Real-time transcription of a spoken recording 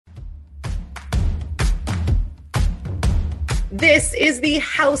This is the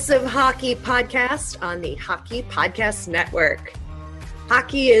House of Hockey podcast on the Hockey Podcast Network.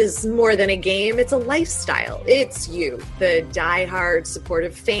 Hockey is more than a game, it's a lifestyle. It's you, the diehard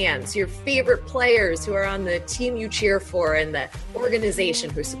supportive fans, your favorite players who are on the team you cheer for, and the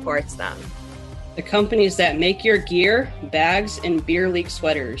organization who supports them. The companies that make your gear, bags, and beer league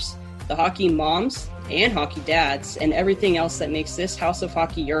sweaters. The hockey moms and hockey dads, and everything else that makes this House of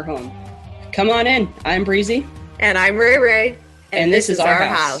Hockey your home. Come on in. I'm Breezy. And I'm Ray Ray. And this is our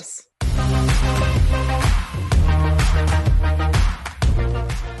house.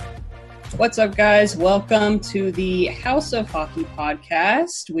 What's up, guys? Welcome to the House of Hockey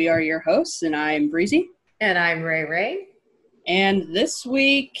podcast. We are your hosts, and I'm Breezy. And I'm Ray Ray. And this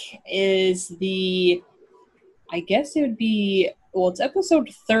week is it's episode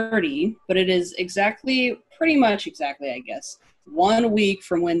 30, but it is pretty much exactly, 1 week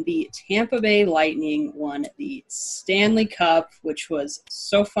from when the Tampa Bay Lightning won the Stanley Cup, which was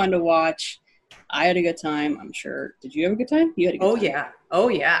so fun to watch. I had a good time, I'm sure. Did you have a good time? You had a good time. Oh,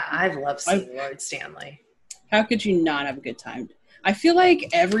 yeah. I love seeing Lord Stanley. How could you not have a good time? I feel like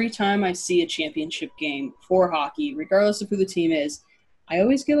every time I see a championship game for hockey, regardless of who the team is, I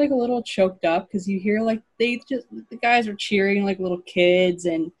always get a little choked up because you hear the guys are cheering like little kids,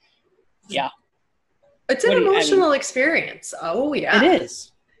 and yeah. It's an emotional experience. Oh, yeah. It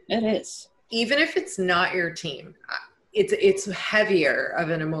is. Even if it's not your team, it's heavier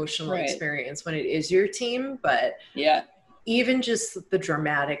of an emotional experience when it is your team. But yeah, even just the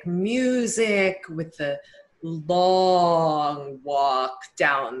dramatic music with the long walk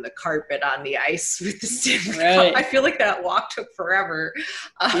down the carpet on the ice with the Stanley Cup. I feel like that walk took forever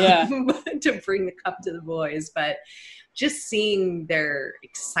to bring the cup to the boys, but just seeing their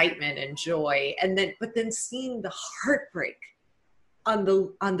excitement and joy, but then seeing the heartbreak on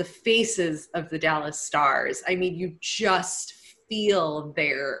the faces of the Dallas Stars. I mean, you just feel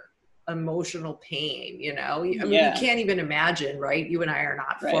their emotional pain, you know? You can't even imagine, right? You and I are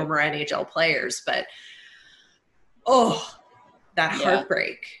not former NHL players, but that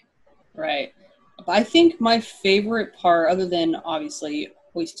heartbreak. Right. I think my favorite part, other than obviously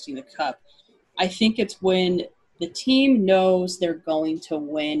hoisting the cup, I think it's when the team knows they're going to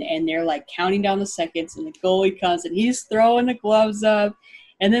win and they're counting down the seconds and the goalie comes and he's throwing the gloves up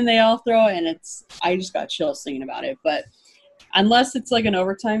and then they all throw it, and I just got chills thinking about it. But unless it's an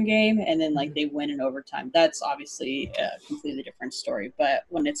overtime game and then they win in overtime, that's obviously a completely different story. But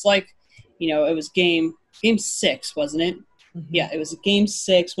when it's it was game 6, wasn't it? Mm-hmm. Yeah, it was game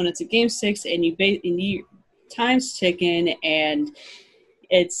 6. When it's a game 6 and you time's ticking and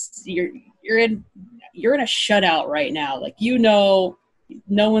it's you're in a shutout right now. No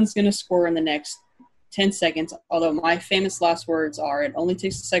one's going to score in the next 10 seconds, although my famous last words are, it only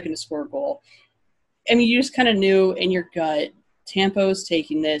takes a second to score a goal. I mean, you just kind of knew in your gut, Tampa's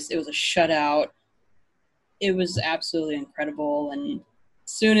taking this. It was a shutout. It was absolutely incredible. And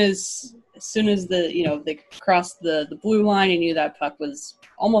as soon as they crossed the blue line, and knew that puck was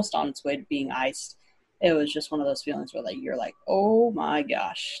almost on its way to being iced, it was just one of those feelings where you're oh my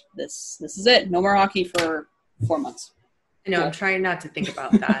gosh, this is it. No more hockey for 4 months. I know, cool. I'm trying not to think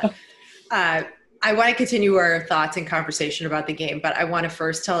about that. I want to continue our thoughts and conversation about the game, but I want to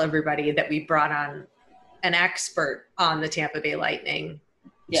first tell everybody that we brought on an expert on the Tampa Bay Lightning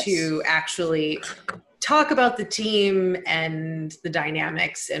to actually talk about the team and the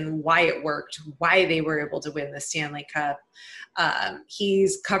dynamics and why it worked, why they were able to win the Stanley Cup.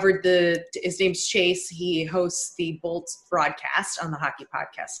 He's covered his name's Chase. He hosts the Bolts broadcast on the Hockey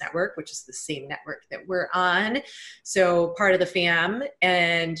Podcast Network, which is the same network that we're on. So part of the fam,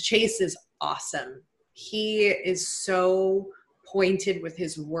 and Chase is awesome. He is so pointed with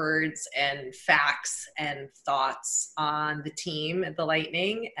his words and facts and thoughts on the team at the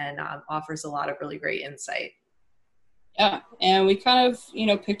Lightning, and offers a lot of really great insight. Yeah, and we kind of,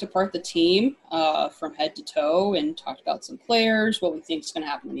 picked apart the team from head to toe and talked about some players, what we think is going to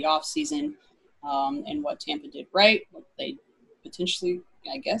happen in the offseason, and what Tampa did right, what they potentially,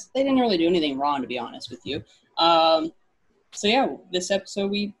 I guess, they didn't really do anything wrong, to be honest with you. This episode,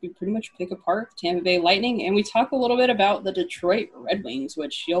 we pretty much pick apart the Tampa Bay Lightning, and we talk a little bit about the Detroit Red Wings,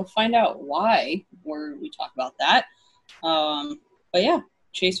 which you'll find out why we talk about that.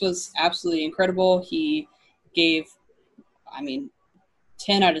 Chase was absolutely incredible. He gave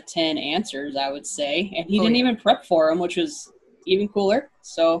 10 out of 10 answers, I would say. And he didn't even prep for them, which was even cooler.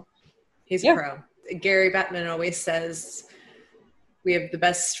 So he's a pro. Gary Bettman always says we have the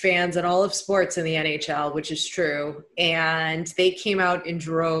best fans in all of sports in the NHL, which is true. And they came out in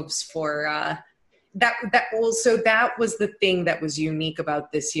droves for that was the thing that was unique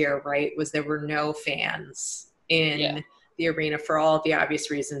about this year, right? Was there were no fans in the arena for all the obvious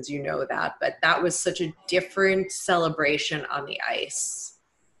reasons, you know that, but that was such a different celebration on the ice.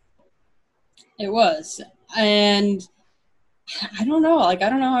 It was. And I don't know. Like, I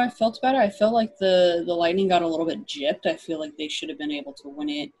don't know how I felt about it. I felt like the Lightning got a little bit gypped. I feel like they should have been able to win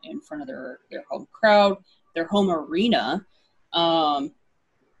it in front of their home crowd, their home arena.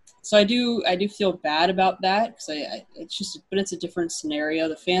 So I do feel bad about that because but it's a different scenario.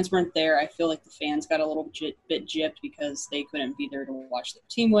 The fans weren't there. I feel like the fans got a little bit gypped because they couldn't be there to watch their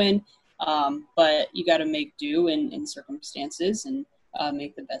team win. But you got to make do in circumstances and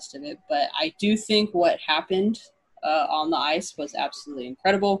make the best of it. But I do think what happened on the ice was absolutely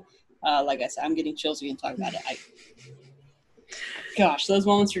incredible. Like I said, I'm getting chills again talking about it. Gosh, those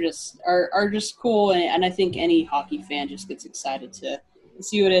moments are just cool, and I think any hockey fan just gets excited to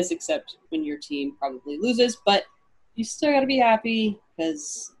see what it is, except when your team probably loses. But you still got to be happy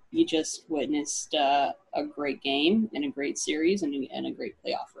because you just witnessed a great game and a great series and a great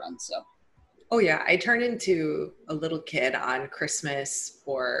playoff run. So, oh yeah, I turned into a little kid on Christmas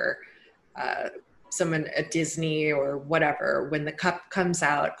or someone at Disney or whatever when the cup comes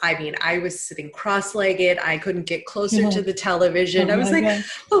out. I mean, I was sitting cross-legged. I couldn't get closer to the television. I was like,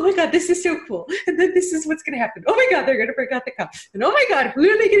 oh my God, this is so cool. And then this is what's going to happen. Oh my God, they're going to bring out the cup. And oh my God, who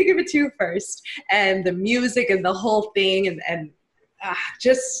are they going to give it to first? And the music and the whole thing and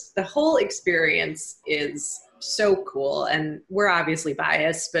just the whole experience is so cool. And we're obviously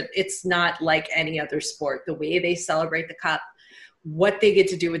biased, but it's not like any other sport. The way they celebrate the cup, what they get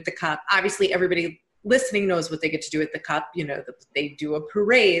to do with the cup. Obviously, everybody listening knows what they get to do with the cup. You know, they do a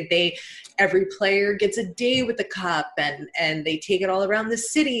parade. Every player gets a day with the cup, and they take it all around the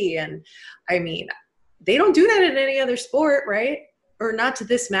city. And I mean, they don't do that in any other sport, right? Or not to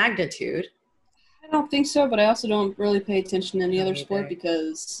this magnitude. I don't think so, but I also don't really pay attention to any other sport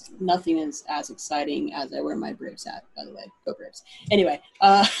because nothing is as exciting as I wear my Braves hat, by the way. Go Braves. Anyway.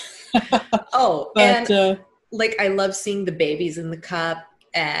 Like, I love seeing the babies in the cup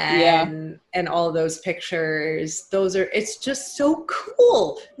and all those pictures. It's just so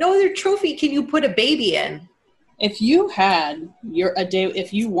cool. No other trophy can you put a baby in. If you had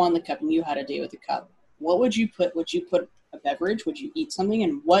if you won the cup and you had a day with the cup, what would you put? Would you put a beverage? Would you eat something?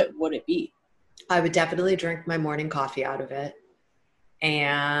 And what would it be? I would definitely drink my morning coffee out of it.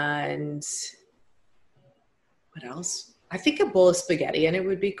 And what else? I think a bowl of spaghetti in it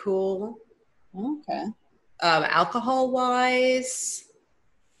would be cool. Okay. Alcohol-wise,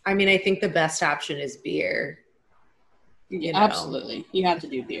 I mean, I think the best option is beer. You know? Absolutely. You have to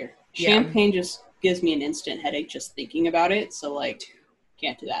do beer. Champagne just gives me an instant headache just thinking about it. So, like,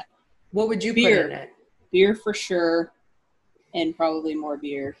 can't do that. What would you put in it? Beer for sure, and probably more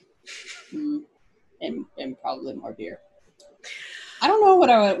beer. And probably more beer. I don't know what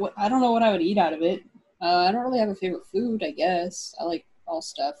I would eat out of it. I don't really have a favorite food, I guess. I like all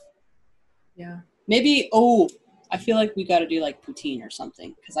stuff. Yeah. Maybe, I feel like we got to do like poutine or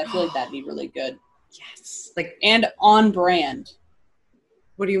something because I feel like that'd be really good. Yes. And on brand.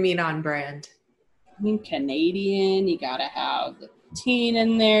 What do you mean on brand? I mean Canadian. You got to have the poutine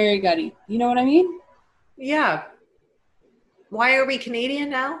in there. You know what I mean? Yeah. Why are we Canadian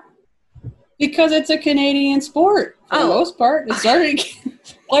now? Because it's a Canadian sport for the most part. It started.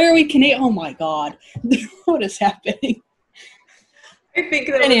 Why are we Canadian? Oh my God. What is happening? I think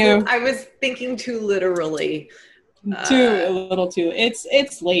that I was thinking too literally. A little too.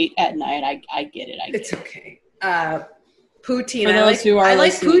 It's late at night. I get it. It's okay. Poutine. I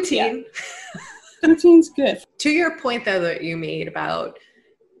like poutine. Yeah. Poutine's good. To your point, though, that you made about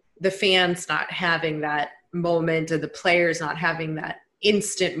the fans not having that moment or the players not having that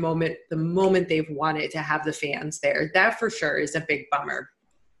instant moment, the moment they've wanted to have the fans there, that for sure is a big bummer.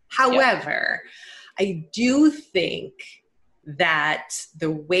 However, I do think that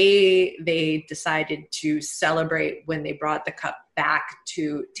the way they decided to celebrate when they brought the cup back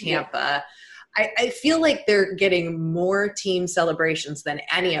to Tampa, I feel like they're getting more team celebrations than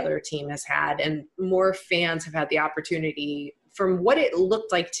any other team has had, and more fans have had the opportunity. From what it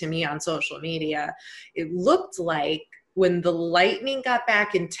looked like to me on social media, it looked like when the Lightning got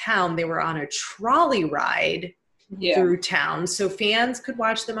back in town, they were on a trolley ride through town. So fans could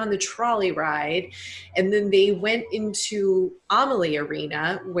watch them on the trolley ride. And then they went into Amalie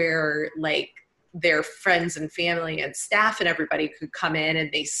Arena where like their friends and family and staff and everybody could come in, and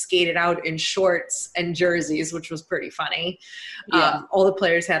they skated out in shorts and jerseys, which was pretty funny. All the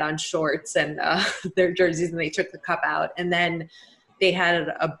players had on shorts and their jerseys, and they took the cup out. And then they had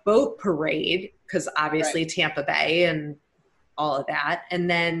a boat parade because obviously Tampa Bay and all of that. And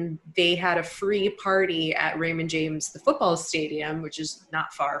then they had a free party at Raymond James, the football stadium, which is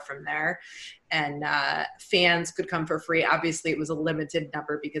not far from there. And fans could come for free. Obviously, it was a limited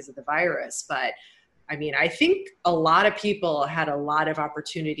number because of the virus. But, I mean, I think a lot of people had a lot of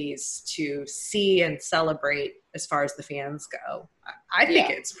opportunities to see and celebrate as far as the fans go. I think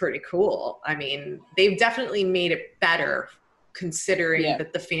it's pretty cool. I mean, they've definitely made it better considering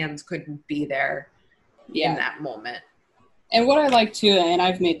that the fans couldn't be there in that moment. And what I like too, and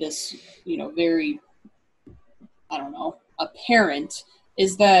I've made this, very, apparent,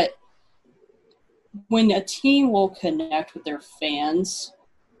 is that when a team will connect with their fans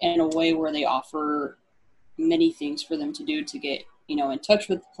in a way where they offer many things for them to do to get, in touch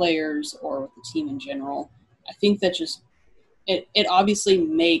with the players or with the team in general, I think that just, it obviously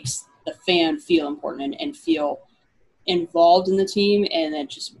makes the fan feel important and feel involved in the team, and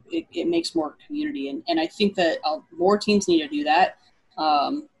it makes more community. And I think that more teams need to do that.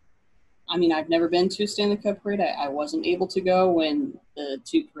 I've never been to a Stanley Cup parade. I wasn't able to go when the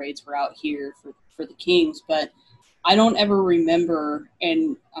two parades were out here for the Kings, but I don't ever remember,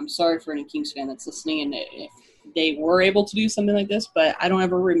 and I'm sorry for any Kings fan that's listening, and if they were able to do something like this, but I don't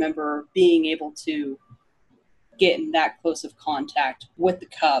ever remember being able to get in that close of contact with the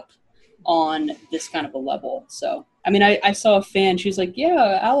cup on this kind of a level. So, I saw a fan, she's like,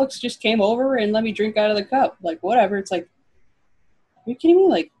 yeah, Alex just came over and let me drink out of the cup. Like, whatever. It's like, are you kidding me?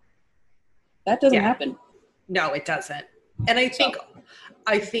 Like, that doesn't happen. No, it doesn't. And I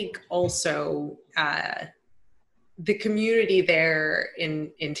think also the community there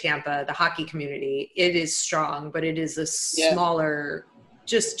in Tampa, the hockey community, it is strong, but it is a smaller,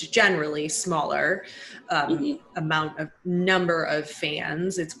 just generally smaller number of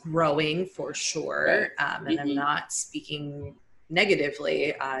fans. It's growing for sure. And I'm not speaking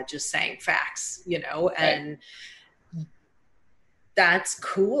negatively, just saying facts, and that's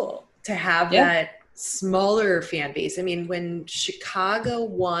cool to have that smaller fan base. I mean, when Chicago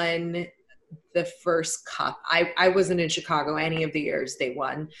won the first cup, I wasn't in Chicago any of the years they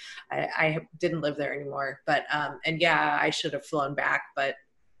won. I didn't live there anymore, but I should have flown back, but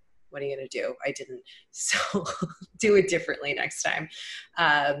what are you going to do? I didn't. So do it differently next time.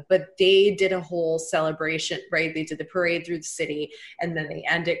 But they did a whole celebration, right? They did the parade through the city, and then they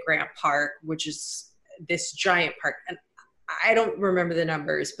end at Grant Park, which is this giant park. And I don't remember the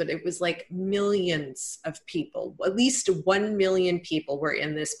numbers, but it was like millions of people. At least 1 million people were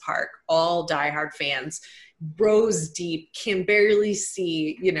in this park, all diehard fans, rows deep, can barely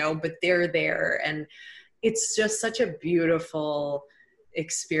see, but they're there. And it's just such a beautiful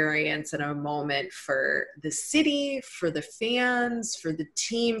experience and a moment for the city, for the fans, for the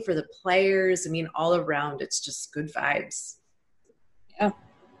team, for the players. I mean, all around, it's just good vibes. Yeah,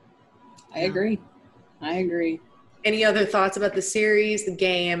 I agree. Any other thoughts about the series, the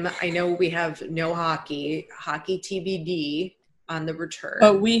game? I know we have no hockey TBD on the return.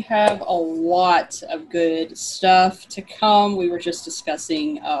 But we have a lot of good stuff to come. We were just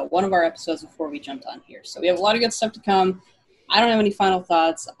discussing one of our episodes before we jumped on here. So we have a lot of good stuff to come. I don't have any final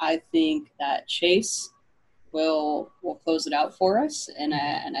thoughts. I think that Chase will close it out for us, and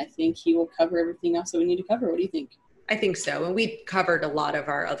I think he will cover everything else that we need to cover. What do you think? I think so. And we covered a lot of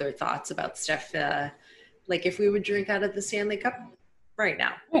our other thoughts about stuff, like if we would drink out of the Stanley Cup right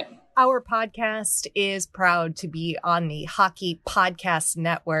now. Our podcast is proud to be on the Hockey Podcast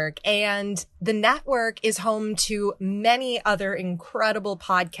Network, and the network is home to many other incredible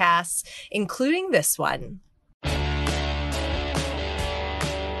podcasts, including this one.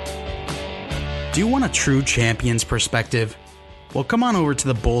 Do you want a true champion's perspective? Well, come on over to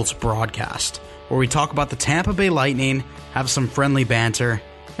the Bolts broadcast, where we talk about the Tampa Bay Lightning, have some friendly banter,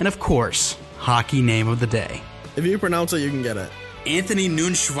 and of course, hockey name of the day. If you pronounce it, you can get it. Anthony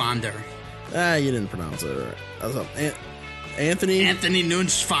Nunschwander. You didn't pronounce it right. Anthony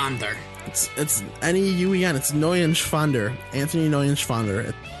Nunschwander. It's N-E-U-E-N. It's Neuenschwander. Anthony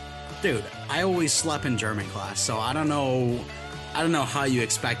Neuenschwander. Dude, I always slept in German class, so I don't know how you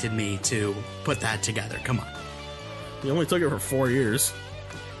expected me to put that together. Come on. You only took it for 4 years.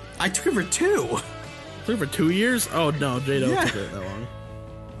 I took it for 2. You took it for 2 years? Oh, no, J-Do took it that long.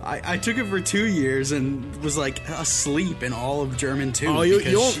 I took it for 2 years and was like asleep in all of German too. Oh,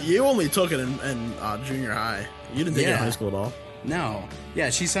 you only took it in junior high. You didn't take it in high school at all. No. Yeah,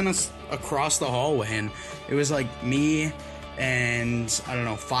 she sent us across the hallway, and it was like me and, I don't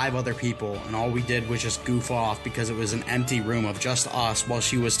know, 5 other people, and all we did was just goof off because it was an empty room of just us while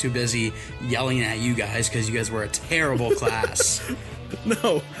she was too busy yelling at you guys because you guys were a terrible class.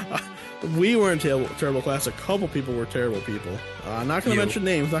 No, we weren't terrible class. A couple people were terrible people. Not going to mention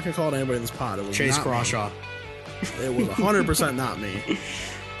names. Not going to call it anybody in this pod. It was Chase Crawshaw. It was 100% not me.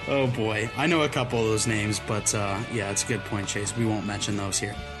 Oh boy, I know a couple of those names, but yeah, it's a good point, Chase. We won't mention those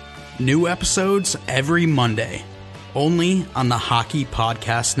here. New episodes every Monday, only on the Hockey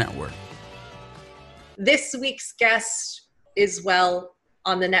Podcast Network. This week's guest is, well,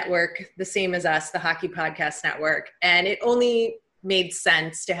 on the network, the same as us, the Hockey Podcast Network, and it only made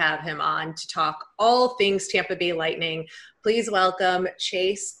sense to have him on to talk all things Tampa Bay Lightning. Please welcome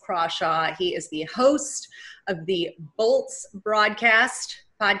Chase Crawshaw. He is the host of the Bolts podcast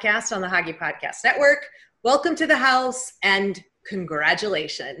on the Hockey Podcast Network. Welcome to the house and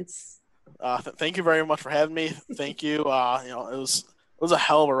congratulations. Thank you very much for having me. Thank you. It was a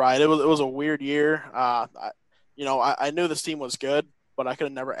hell of a ride. It was a weird year. I knew this team was good, but I could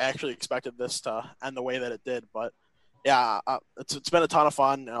have never actually expected this to end the way that it did. But yeah, it's been a ton of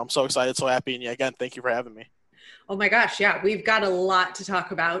fun. And I'm so excited, so happy. And again, thank you for having me. Oh my gosh, yeah, we've got a lot to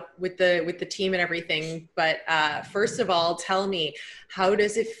talk about with the team and everything. But first of all, tell me, how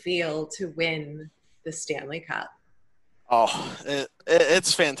does it feel to win the Stanley Cup? Oh,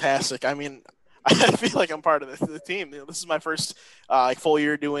 it's fantastic. I mean, I feel like I'm part of the team. This is my first full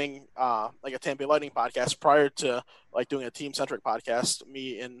year doing a Tampa Bay Lightning podcast. Prior to doing a team centric podcast,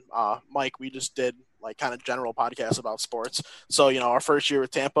 me and Mike, we just did kind of general podcasts about sports. So, our first year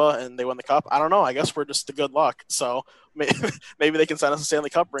with Tampa and they won the cup. I don't know. I guess we're just the good luck. So maybe they can send us a Stanley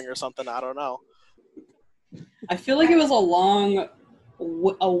Cup ring or something. I don't know. I feel like it was a long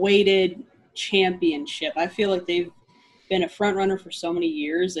awaited championship. I feel like they've been a front runner for so many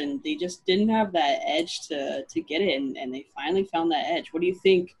years and they just didn't have that edge to get it. And they finally found that edge. What do you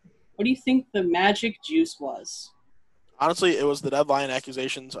think the magic juice was? Honestly, it was the deadline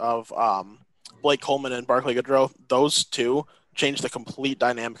accusations of Blake Coleman and Barclay Goodrow. Those two changed the complete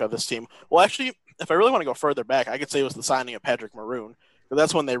dynamic of this team. Well, actually, if I really want to go further back, I could say it was the signing of Patrick Maroon. But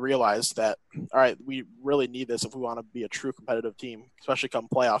that's when they realized that, all right, we really need this if we want to be a true competitive team, especially come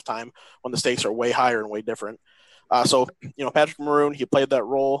playoff time when the stakes are way higher and way different. So Patrick Maroon, he played that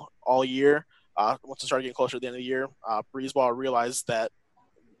role all year. Once it started getting closer to the end of the year, Breezeball realized that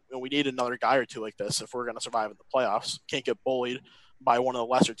we need another guy or two like this if we're going to survive in the playoffs. Can't get bullied by one of the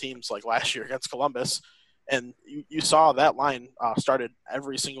lesser teams like last year against Columbus. And you saw that line started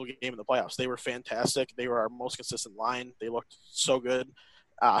every single game in the playoffs. They were fantastic. They were our most consistent line. They looked so good.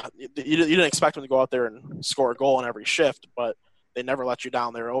 You didn't expect them to go out there and score a goal in every shift, but they never let you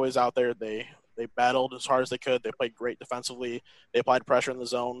down. They were always out there. They battled as hard as they could. They played great defensively. They applied pressure in the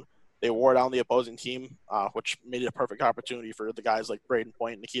zone. They wore down the opposing team, which made it a perfect opportunity for the guys like Braden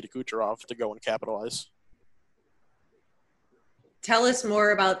Point and Nikita Kucherov to go and capitalize. Tell us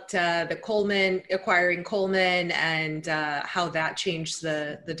more about the acquiring Coleman and how that changed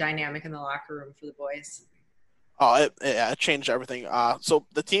the dynamic in the locker room for the boys. Oh, it changed everything. So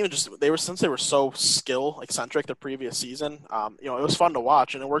the team since they were so skill eccentric the previous season, it was fun to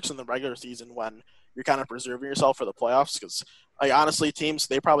watch, and it works in the regular season when you're kind of preserving yourself for the playoffs. Because honestly, teams,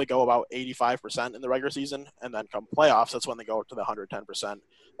 they probably go about 85% in the regular season, and then come playoffs, that's when they go to the 110%.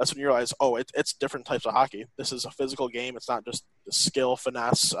 That's when you realize, it's different types of hockey. This is a physical game. It's not just the skill,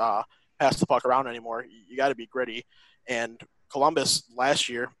 finesse, pass the puck around anymore. You got to be gritty. And Columbus last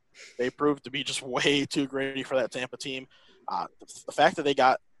year, they proved to be just way too gritty for that Tampa team. The fact that they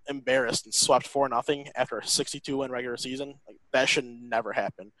got embarrassed and swept 4-0 after a 62-win regular season, that should never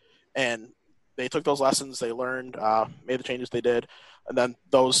happen. And they took those lessons, they learned, made the changes they did, and then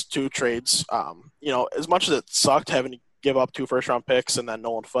those two trades, as much as it sucked having to give up 2 first-round picks and then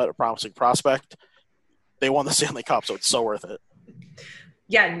Nolan Foote, a promising prospect, they won the Stanley Cup, so it's so worth it.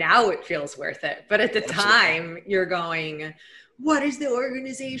 Yeah, now it feels worth it. But at the time, you're going, what is the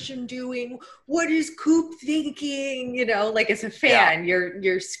organization doing? What is Coop thinking? As a fan,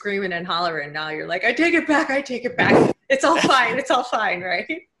 you're screaming and hollering. Now you're like, I take it back. It's all fine. It's all fine,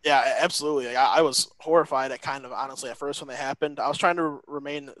 right? Yeah, absolutely. I was horrified honestly, at first when they happened. I was trying to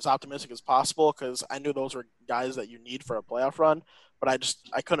remain as optimistic as possible because I knew those were guys that you need for a playoff run, but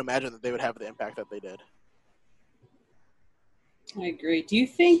I couldn't imagine that they would have the impact that they did. I agree. Do you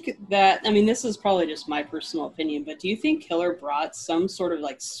think that, this is probably just my personal opinion, but do you think Killer brought some sort of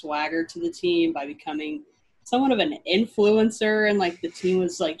swagger to the team by becoming somewhat of an influencer and the team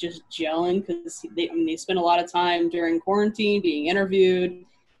was just gelling because they spent a lot of time during quarantine being interviewed?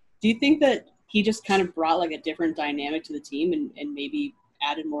 Do you think that he just kind of brought a different dynamic to the team and maybe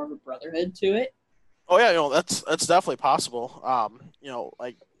added more of a brotherhood to it? Oh yeah, that's definitely possible.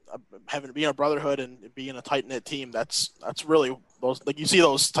 Being a brotherhood and being a tight knit team, that's really those, you see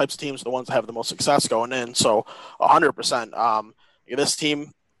those types of teams are the ones that have the most success going in. So 100%. This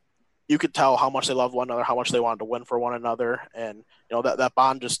team, you could tell how much they love one another, how much they wanted to win for one another, and that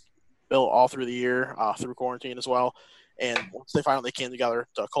bond just built all through the year, through quarantine as well. And once they finally came together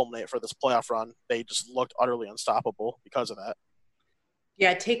to culminate for this playoff run, they just looked utterly unstoppable because of that.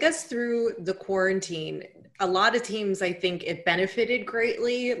 Yeah, take us through the quarantine. A lot of teams, I think it benefited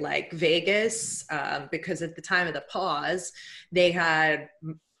greatly, like Vegas, because at the time of the pause, they had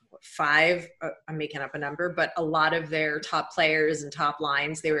 5, I'm making up a number, but a lot of their top players and top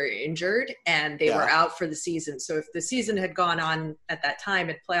lines, they were injured and they were out for the season. So if the season had gone on at that time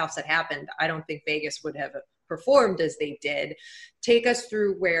and playoffs had happened, I don't think Vegas would have performed as they did. Take us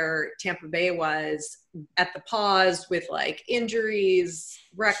through where Tampa Bay was at the pause with like injuries,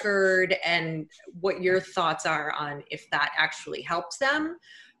 record, and what your thoughts are on if that actually helps them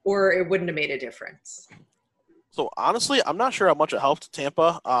or it wouldn't have made a difference. So honestly, I'm not sure how much it helped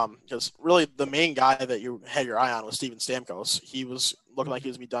Tampa, because really the main guy that you had your eye on was Steven Stamkos. He was looking like he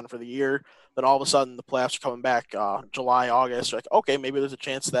was going to be done for the year. Then all of a sudden the playoffs are coming back July, August. You're like, okay, maybe there's a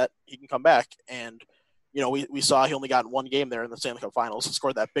chance that he can come back. And we saw he only got one game there in the Stanley Cup Finals. He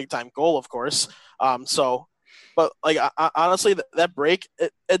scored that big-time goal, of course. But like honestly, that break,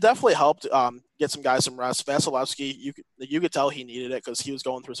 it definitely helped get some guys some rest. Vasilevsky, you could tell he needed it because he was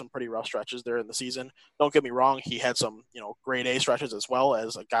going through some pretty rough stretches there in the season. Don't get me wrong, he had some grade A stretches as well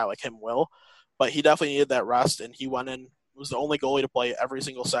as a guy like him will, but he definitely needed that rest, and he went in, was the only goalie to play every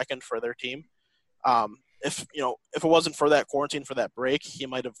single second for their team. If it wasn't for that quarantine, for that break, he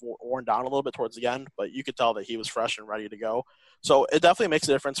might have worn down a little bit towards the end, but you could tell that he was fresh and ready to go. So it definitely makes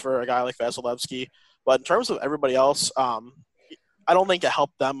a difference for a guy like Vasilevsky. But in terms of everybody else, I don't think it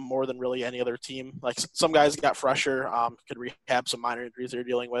helped them more than really any other team. Like some guys got fresher, could rehab some minor injuries they're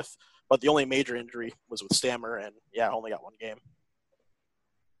dealing with, but the only major injury was with Stammer, and only got one game.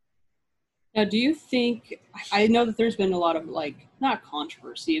 Now, do you think – I know that there's been a lot of, not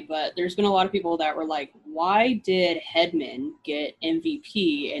controversy, but there's been a lot of people that were like, why did Hedman get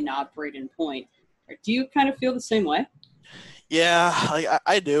MVP and not Braden Point? Do you kind of feel the same way? Yeah,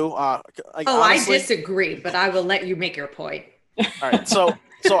 I do. Honestly, I disagree, but I will let you make your point. All right, so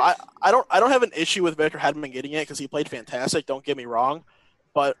I don't have an issue with Victor Hedman getting it because he played fantastic. Don't get me wrong,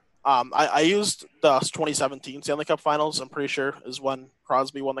 but I used the 2017 Stanley Cup Finals. I'm pretty sure is when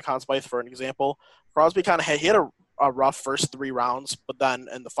Crosby won the Conn Smythe for an example. Crosby kind of had a rough first 3 rounds, but then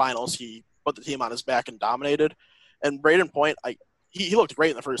in the finals he put the team on his back and dominated. And Braden Point, he looked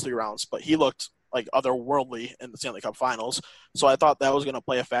great in the first 3 rounds, but he looked like otherworldly in the Stanley Cup Finals. So I thought that was going to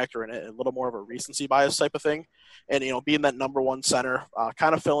play a factor in it, a little more of a recency bias type of thing. And, being that number one center,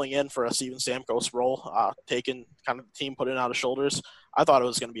 kind of filling in for a Steven Stamkos role, taking kind of the team, putting it on his shoulders, I thought it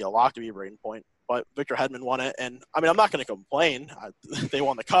was going to be a lock to be Braden Point. But Victor Hedman won it. And, I'm not going to complain. They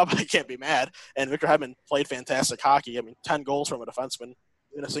won the Cup. I can't be mad. And Victor Hedman played fantastic hockey. 10 goals from a defenseman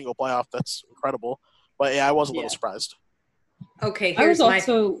in a single playoff. That's incredible. But, I was a little surprised. Okay, here's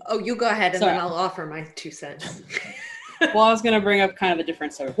you go ahead and then I'll offer my 2 cents. Well, I was going to bring up kind of a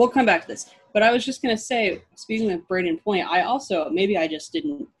different subject. We'll come back to this. But I was just going to say, speaking of Braden Point, I also, maybe I just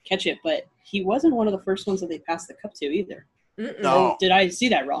didn't catch it, but he wasn't one of the first ones that they passed the cup to either. No. Did I see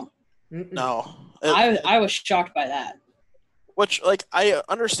that wrong? No. I was shocked by that. Which, I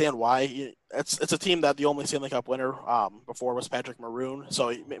understand why. It's a team that the only Stanley Cup winner before was Patrick Maroon.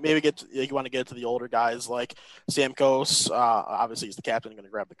 So maybe you want to get to the older guys like Stamkos. Obviously, he's the captain, going to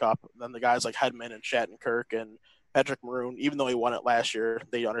grab the cup. And then the guys like Hedman and Shattenkirk and Patrick Maroon, even though he won it last year,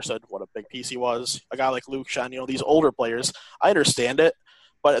 they understood what a big piece he was. A guy like Luke Schenn, these older players, I understand it.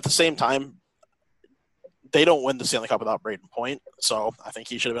 But at the same time, they don't win the Stanley Cup without Braden Point. So I think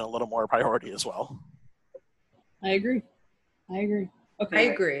he should have been a little more priority as well. I agree. Okay. I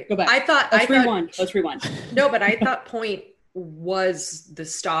agree. Go back. Let's rewind. No, but I thought Point was the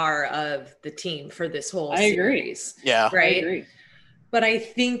star of the team for this whole series. Yeah. Right? I agree. But I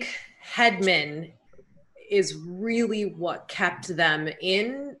think Hedman is really what kept them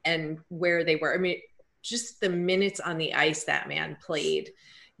in and where they were. Just the minutes on the ice that man played,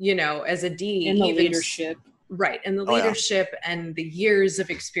 as a D. And the leadership. Right. And the leadership and the years of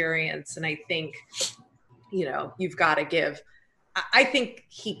experience. And I think, you've got to give. I think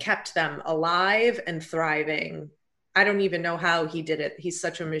he kept them alive and thriving. I don't even know how he did it. He's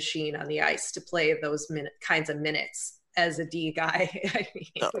such a machine on the ice to play those kinds of minutes as a D guy.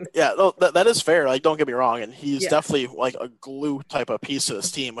 That is fair. Don't get me wrong. And he's definitely a glue type of piece to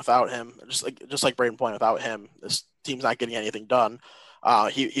this team. Without him, just like Braden Point, without him, this team's not getting anything done.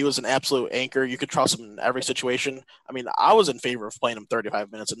 He was an absolute anchor. You could trust him in every situation. I mean, I was in favor of playing him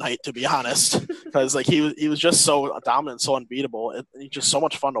 35 minutes a night, to be honest, because like he was just so dominant, so unbeatable, and he's just so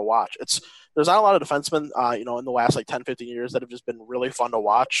much fun to watch. There's not a lot of defensemen, in the last like 10, 15 years that have just been really fun to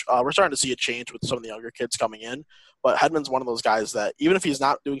watch. We're starting to see a change with some of the younger kids coming in, but Hedman's one of those guys that even if he's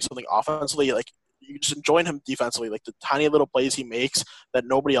not doing something offensively, like you just enjoy him defensively, like the tiny little plays he makes that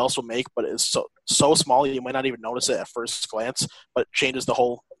nobody else will make, but is so small you might not even notice it at first glance, but changes the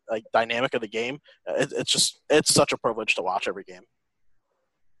whole like dynamic of the game. It's such a privilege to watch every game.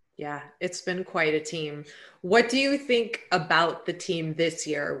 Yeah, it's been quite a team. What do you think about the team this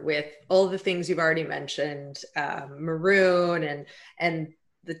year with all the things you've already mentioned, Maroon and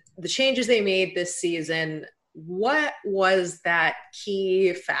the changes they made this season? What was that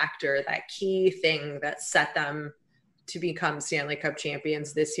key factor, that key thing that set them to become Stanley Cup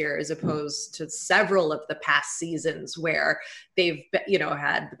champions this year, as opposed to several of the past seasons where they've,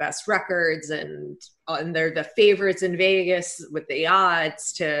 had the best records and they're the favorites in Vegas with the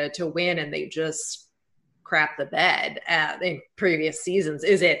odds to win, and they just crap the bed in previous seasons?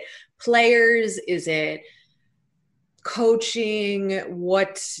 Is it players? Is it coaching?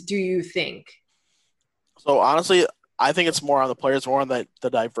 What do you think? So honestly, I think it's more on the players, more on the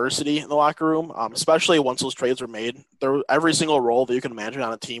diversity in the locker room, especially once those trades were made. Every single role that you can imagine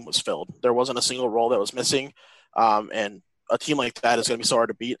on a team was filled. There wasn't a single role that was missing, and a team like that is going to be so hard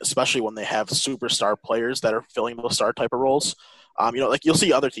to beat, especially when they have superstar players that are filling those star type of roles. Like you'll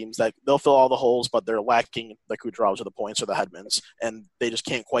see other teams that they'll fill all the holes, but they're lacking the Kucherovs or the Points or the Hedmans, and they just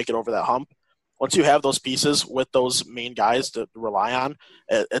can't quite get over that hump. Once you have those pieces with those main guys to rely on,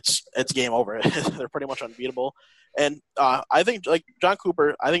 it's game over. They're pretty much unbeatable. And I think, like John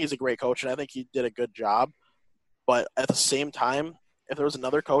Cooper, I think he's a great coach, and I think he did a good job. But at the same time, if there was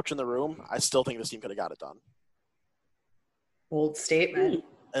another coach in the room, I still think this team could have got it done. Bold statement.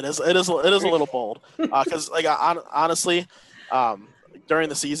 It is a little bold because, honestly, during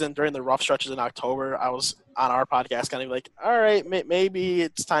the season, during the rough stretches in October, I was on our podcast kind of like, all right, maybe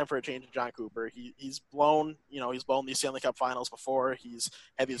it's time for a change of John Cooper. He's blown these Stanley Cup finals before. He's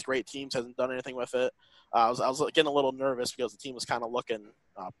had these great teams, hasn't done anything with it. I was getting a little nervous because the team was kind of looking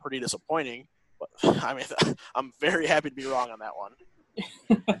pretty disappointing. But I mean, I'm very happy to be wrong on that one.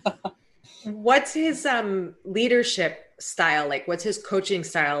 What's his leadership style like? What's his coaching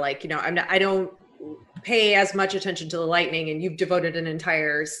style like? I don't pay as much attention to the Lightning, and you've devoted an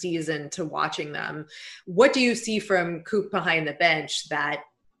entire season to watching them. What do you see from Coop behind the bench that,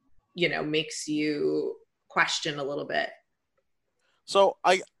 makes you question a little bit? So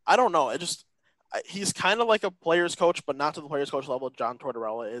I don't know. He's kind of like a player's coach, but not to the player's coach level John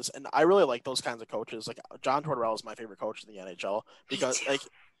Tortorella is. And I really like those kinds of coaches. Like John Tortorella is my favorite coach in the NHL because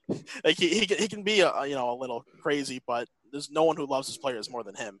he can be a little crazy, but there's no one who loves his players more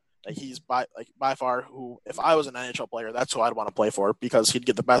than him. Like he's by far who, if I was an NHL player, that's who I'd want to play for because he'd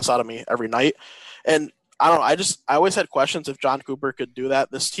get the best out of me every night. And I don't know, I always had questions if John Cooper could do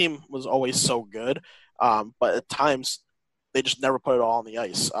that. This team was always so good, but at times they just never put it all on the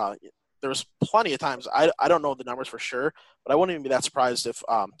ice. There was plenty of times, I don't know the numbers for sure, but I wouldn't even be that surprised if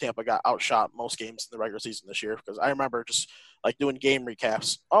Tampa got outshot most games in the regular season this year, because I remember just like doing game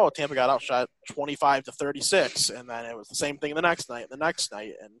recaps. Oh, Tampa got outshot 25-36, and then it was the same thing the next night, and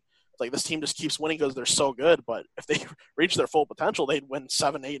like this team just keeps winning because they're so good. But if they reach their full potential, they'd win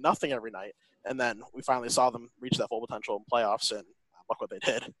 7-8-0 every night. And then we finally saw them reach that full potential in playoffs, and look what they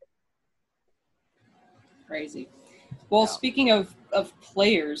did. Crazy. Well, Speaking of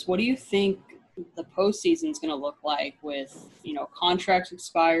players, what do you think the postseason is going to look like with, contracts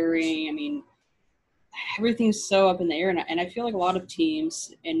expiring? I mean, everything's so up in the air, and I feel like a lot of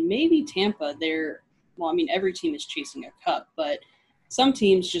teams, and maybe Tampa, every team is chasing a cup, but some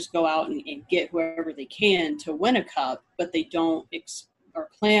teams just go out and get whoever they can to win a cup, but they don't or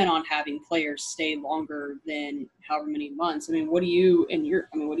plan on having players stay longer than however many months. I mean, what do you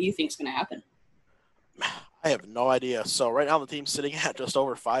think is going to happen? I have no idea. So right now the team's sitting at just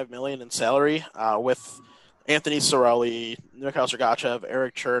over $5 million in salary, with Anthony Cirelli, Mikhail Sergachev,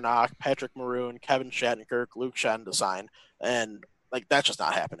 Eric Chernak, Patrick Maroon, Kevin Shattenkirk, Luke Shen to sign, and that's just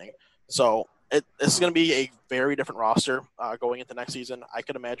not happening. So this is going to be a very different roster going into next season. I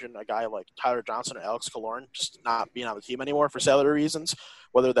could imagine a guy like Tyler Johnson or Alex Killorn just not being on the team anymore for salary reasons,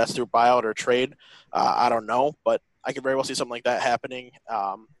 whether that's through buyout or trade. I don't know, but I could very well see something like that happening.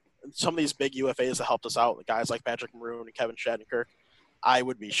 Some of these big UFAs that helped us out, guys like Patrick Maroon and Kevin Shattenkirk, I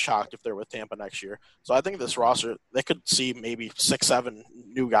would be shocked if they're with Tampa next year. So I think this roster, they could see maybe 6-7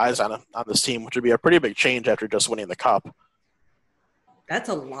 new guys on this team, which would be a pretty big change after just winning the Cup. That's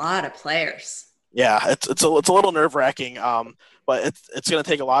a lot of players. Yeah, it's a little nerve wracking, but it's going to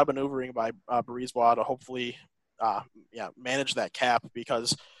take a lot of maneuvering by Berisbois to hopefully manage that cap,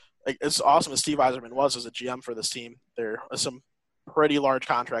 because as awesome as Steve Yzerman was as a GM for this team, there are some pretty large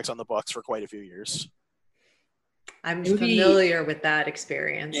contracts on the books for quite a few years. I'm familiar with that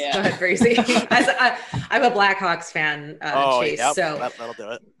experience. Yeah. Go ahead, Bracy. I'm a Blackhawks fan, Chase, yep, so that'll do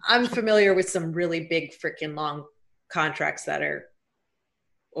it. I'm familiar with some really big freaking long contracts that are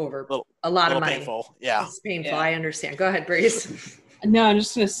over a lot of money. Painful. Yeah. It's painful. Yeah. I understand. Go ahead, Brace. No, I'm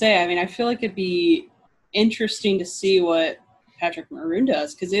just going to say, I mean, I feel like it'd be interesting to see what Patrick Maroon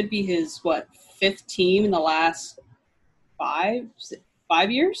does, because it'd be his, fifth team in the last 5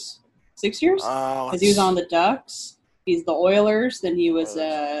 years? 6 years? Because he was on the Ducks, he's the Oilers, then he was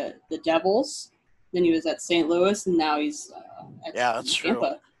the Devils, then he was at St. Louis, and now he's at that's Tampa.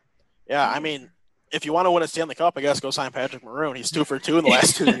 true. Yeah, I mean, if you want to win a Stanley Cup, I guess go sign Patrick Maroon. He's 2 for 2 in the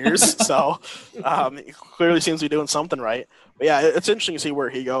last 2 years, so he clearly seems to be doing something right. But yeah, it's interesting to see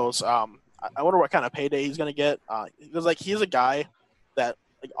where he goes. I wonder what kind of payday he's going to get, because he's a guy that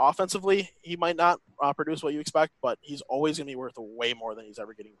offensively he might not produce what you expect, but he's always going to be worth way more than he's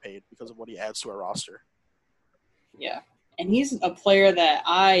ever getting paid because of what he adds to our roster. Yeah, and he's a player that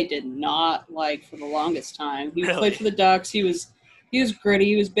I did not like for the longest time. He played for the Ducks. He was gritty.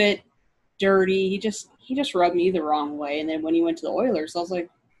 He was a bit dirty. He just rubbed me the wrong way. And then when he went to the Oilers, I was like,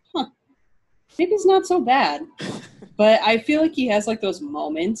 maybe he's not so bad. But I feel like he has those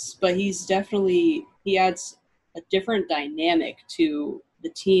moments, but he adds a different dynamic to the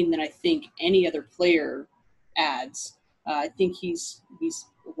team than I think any other player adds. I think he's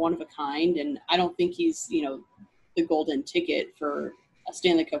one of a kind, and I don't think he's, the golden ticket for a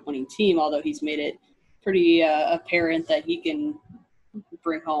Stanley Cup winning team, although he's made it pretty apparent that he can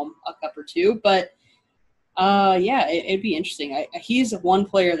bring home a cup or two. But it'd be interesting. He's one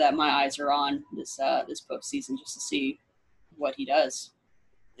player that my eyes are on this postseason, just to see what he does.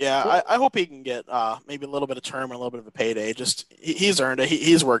 Yeah, I hope he can get maybe a little bit of term and a little bit of a payday. Just he's earned it.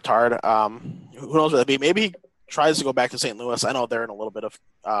 He's worked hard. Who knows what that'd be? Maybe he tries to go back to St. Louis. I know they're in a little bit of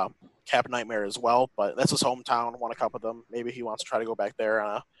cap nightmare as well, but that's his hometown. Won a cup with them. Maybe he wants to try to go back there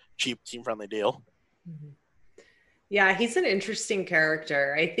on a cheap, team-friendly deal. Mm-hmm. Yeah, he's an interesting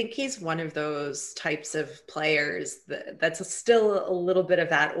character. I think he's one of those types of players that's still a little bit of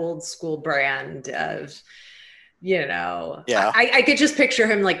that old school brand of, I could just picture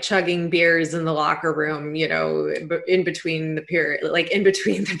him chugging beers in the locker room, in between the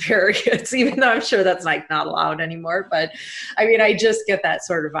periods, even though I'm sure that's not allowed anymore. But I mean, I just get that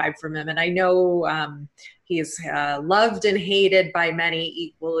sort of vibe from him. And I know he's loved and hated by many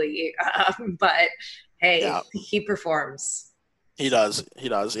equally, but hey, he performs. He does,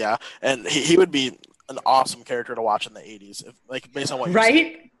 yeah. And he would be an awesome character to watch in the 80s, based on what you're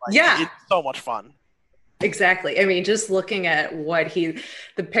saying. Yeah. It's so much fun. Exactly. I mean, just looking at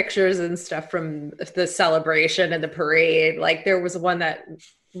the pictures and stuff from the celebration and the parade, there was one that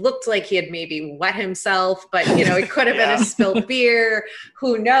looked like he had maybe wet himself, but it could have been a spilled beer.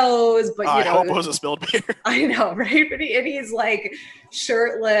 Who knows? But I hope it was a spilled beer. I know, right? But he's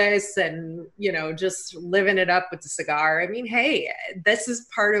shirtless and just living it up with the cigar. I mean, hey, this is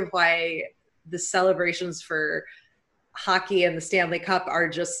part of why the celebrations for hockey and the Stanley Cup are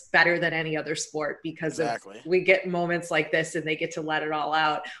just better than any other sport, because we get moments like this and they get to let it all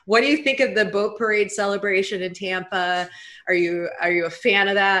out. What do you think of the boat parade celebration in Tampa? Are you a fan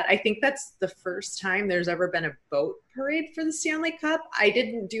of that? I think that's the first time there's ever been a boat parade for the Stanley Cup. I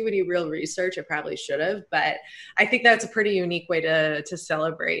didn't do any real research. I probably should have, but I think that's a pretty unique way to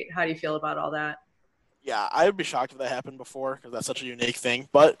celebrate. How do you feel about all that? Yeah, I would be shocked if that happened before, because that's such a unique thing.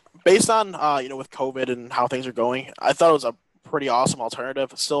 But based on, with COVID and how things are going, I thought it was a pretty awesome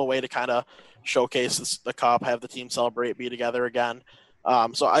alternative. Still a way to kind of showcase the Cup, have the team celebrate, be together again.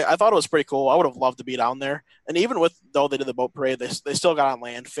 So I thought it was pretty cool. I would have loved to be down there. And even though they did the boat parade, they still got on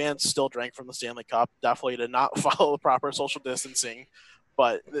land. Fans still drank from the Stanley Cup. Definitely did not follow the proper social distancing.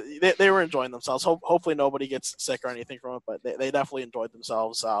 But they were enjoying themselves. Hopefully nobody gets sick or anything from it, but they definitely enjoyed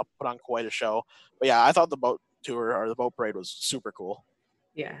themselves, put on quite a show. But yeah, I thought the boat tour or the boat parade was super cool.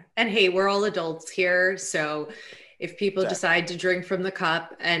 Yeah. And hey, we're all adults here. So if people decide to drink from the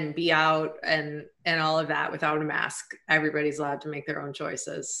cup and be out and all of that without a mask, everybody's allowed to make their own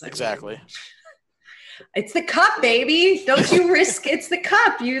choices. Exactly. It's the cup, baby. Don't you risk it's the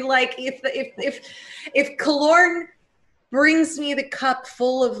cup. You if Killorn brings me the cup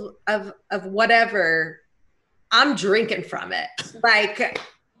full of whatever, I'm drinking from it.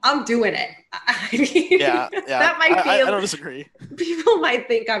 I'm doing it. I mean, Yeah. That might be. I don't disagree. People might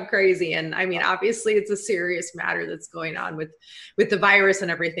think I'm crazy, and I mean, obviously, it's a serious matter that's going on with the virus and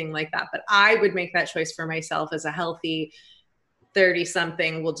everything like that. But I would make that choice for myself as a healthy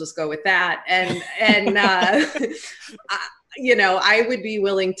 30-something. We'll just go with that, and I would be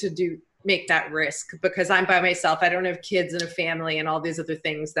willing to make that risk because I'm by myself. I don't have kids and a family and all these other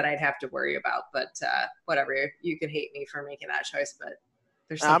things that I'd have to worry about. But whatever, you can hate me for making that choice, but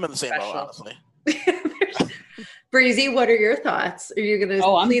there's I'm in the same special. boat, honestly. Breezy, what are your thoughts? Are you going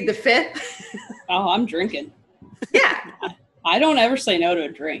to plead the fifth? I'm drinking. Yeah. I don't ever say no to a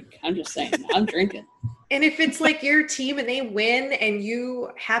drink. I'm just saying, I'm drinking. And if it's like your team and they win and you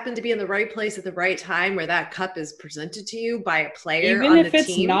happen to be in the right place at the right time where that cup is presented to you by a player even on if the it's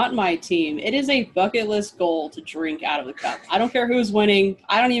team, not my team, it is a bucket list goal to drink out of the cup. I don't care who's winning.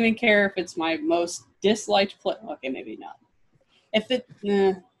 I don't even care if it's my most disliked player. Okay, maybe not.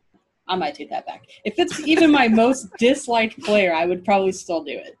 I might take that back. If it's even my most disliked player, I would probably still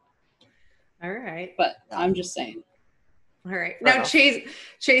do it. All right. But I'm just saying. All right. Now,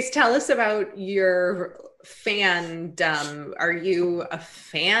 Chase, tell us about your fandom. Are you a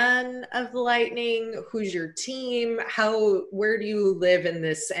fan of the Lightning? Who's your team? Where do you live in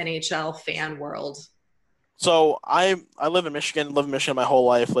this NHL fan world? So I live in Michigan my whole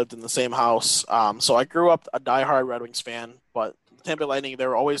life, lived in the same house. So I grew up a diehard Red Wings fan, but the Tampa Bay Lightning, they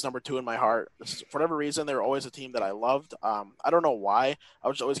were always number 2 in my heart. For whatever reason, they were always a team that I loved. I don't know why. I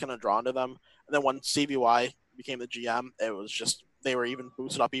was always kind of drawn to them. And then when Stevie Y became the GM, it was just they were even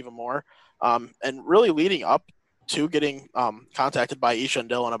boosted up even more. And really leading up to getting contacted by Isha and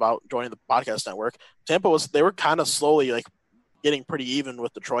Dylan about joining the podcast network, they were kind of slowly like getting pretty even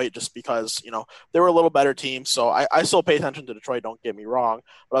with Detroit just because, they were a little better team. So I still pay attention to Detroit, don't get me wrong,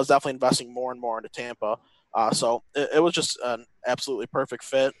 but I was definitely investing more and more into Tampa. So it was just an absolutely perfect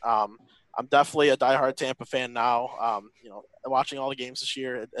fit. I'm definitely a diehard Tampa fan now. Watching all the games this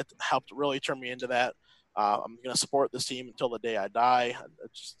year, it helped really turn me into that. I'm going to support this team until the day I die.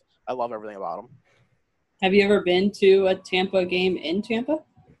 I love everything about them. Have you ever been to a Tampa game in Tampa?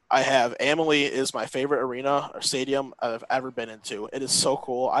 I have. Amalie is my favorite arena or stadium I've ever been into. It is so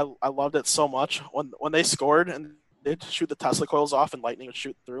cool. I loved it so much. When they scored and they'd shoot the Tesla coils off and lightning would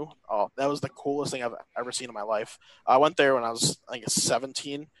shoot through. Oh, that was the coolest thing I've ever seen in my life. I went there when I was, I think,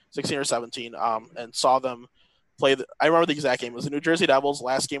 16 or 17, and saw them play. I remember the exact game. It was the New Jersey Devils'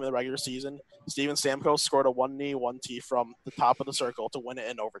 last game of the regular season. Steven Stamkos scored a 1-knee, 1-tee from the top of the circle to win it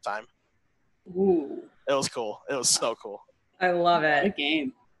in overtime. Ooh. It was cool. It was so cool. I love it. What a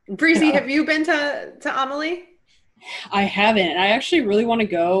game. Breezy, have you been to Amalie? I haven't. I actually really want to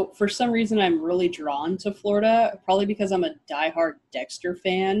go. For some reason, I'm really drawn to Florida, probably because I'm a diehard Dexter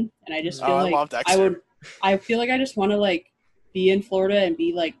fan, and I just feel I love Dexter. I feel like I just want to like be in Florida and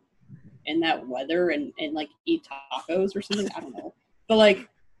be like in that weather and like eat tacos or something. I don't know, but like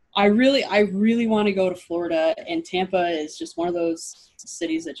I really want to go to Florida, and Tampa is just one of those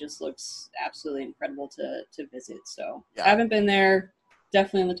cities that just looks absolutely incredible to visit. So I haven't been there.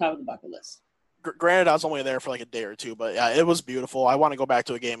 Definitely on the top of the bucket list. Granted, I was only there for like a day or two, but yeah, it was beautiful. I want to go back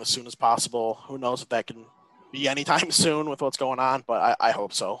to a game as soon as possible. Who knows if that can be anytime soon with what's going on, but I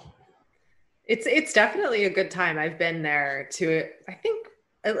hope so. It's definitely a good time. I've been there I think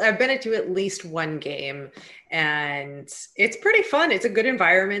I've been to at least one game, and it's pretty fun. It's a good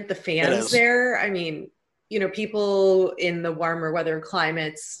environment. The fans there, I mean, people in the warmer weather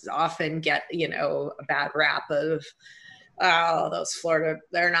climates often get, a bad rap of, oh, those Florida,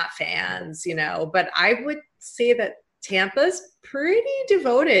 they're not fans, but I would say that Tampa's pretty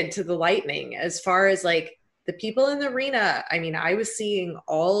devoted to the Lightning as far as like the people in the arena. I mean, I was seeing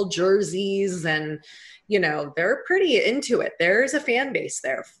all jerseys and, they're pretty into it. There's a fan base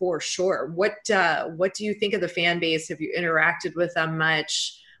there for sure. What do you think of the fan base? Have you interacted with them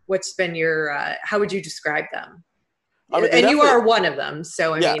much? What's been your, how would you describe them? And you are one of them.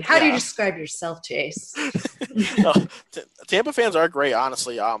 So, I mean, how do you describe yourself, Chase? Tampa fans are great,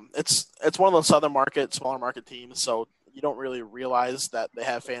 honestly. It's one of the southern market, smaller market teams, so you don't really realize that they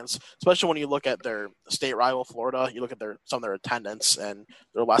have fans, especially when you look at their state rival, Florida. You look at some of their attendance, and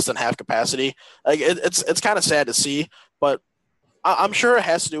they're less than half capacity. Like it's kind of sad to see, but I'm sure it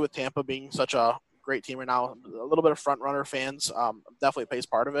has to do with Tampa being such a great team right now. A little bit of front runner fans definitely plays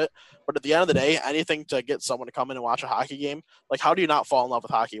part of it. But at the end of the day, anything to get someone to come in and watch a hockey game, like how do you not fall in love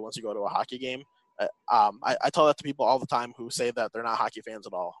with hockey once you go to a hockey game? I tell that to people all the time who say that they're not hockey fans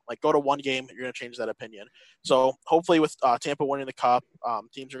at all. Like, go to one game, you're going to change that opinion. So hopefully with Tampa winning the cup,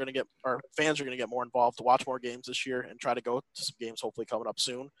 fans are going to get more involved to watch more games this year and try to go to some games hopefully coming up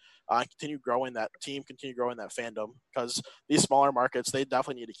soon. Continue growing that team, continue growing that fandom, because these smaller markets, they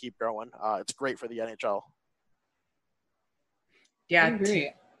definitely need to keep growing. It's great for the NHL. Yeah, I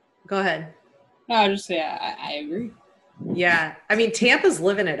agree. Go ahead. No, I agree. Yeah. I mean, Tampa's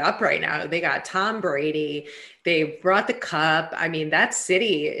living it up right now. They got Tom Brady. They brought the cup. I mean, that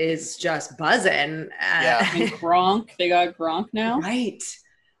city is just buzzing. Yeah. And Gronk. They got Gronk now. Right.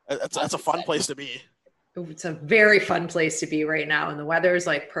 That's a fun place to be. It's a very fun place to be right now. And the weather is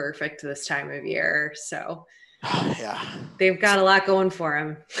like perfect this time of year. So yeah, they've got a lot going for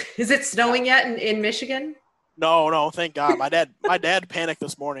them. Is it snowing yet in Michigan? No, thank God. My dad panicked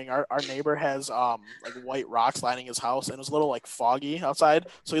this morning. Our neighbor has like white rocks lining his house, and it was a little like foggy outside.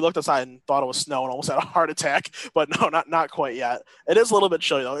 So he looked outside and thought it was snow and almost had a heart attack. But no, not quite yet. It is a little bit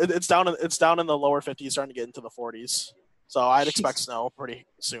chilly though. It's down in the lower 50s, starting to get into the 40s. So I'd expect snow pretty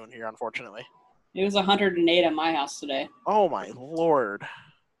soon here, unfortunately. It was 108 at my house today. Oh my Lord.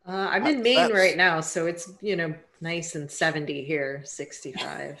 I'm in Maine right now, so it's nice and 70 here,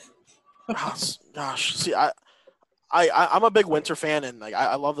 65. Gosh, see, I'm a big winter fan, and like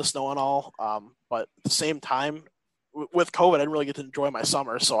I love the snow and all. But at the same time, with COVID, I didn't really get to enjoy my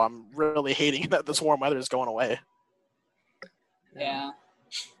summer, so I'm really hating that this warm weather is going away. Yeah.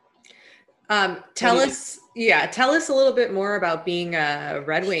 Tell us a little bit more about being a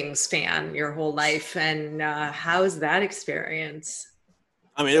Red Wings fan your whole life, and how's that experience?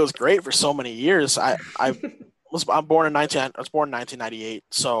 I mean, it was great for so many years. I was born in 1998,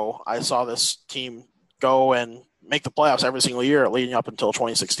 so I saw this team go and make the playoffs every single year leading up until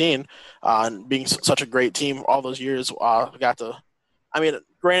 2016, and being such a great team all those years. Granted,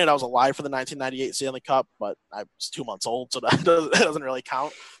 I was alive for the 1998 Stanley Cup, but I was 2 months old, so that doesn't really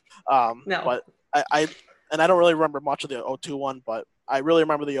count. No. But I don't really remember much of the 2002 one, but I really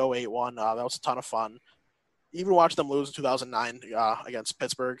remember the 2008 one. That was a ton of fun. Even watched them lose in 2009 against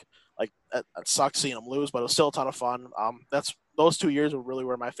Pittsburgh. Like, it sucked seeing them lose, but it was still a ton of fun. Those 2 years were really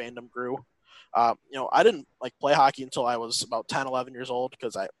where my fandom grew. I didn't play hockey until I was about 10, 11 years old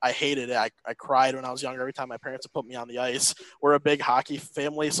because I hated it. I cried when I was younger every time my parents would put me on the ice. We're a big hockey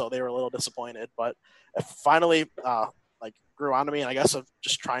family, so they were a little disappointed. But it finally grew onto me, and I guess I'm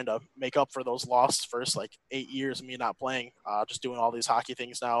just trying to make up for those lost first 8 years of me not playing, just doing all these hockey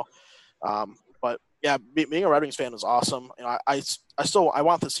things now. But yeah, being a Red Wings fan was awesome. I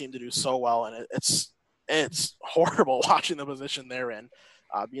want this team to do so well, and it's horrible watching the position they're in.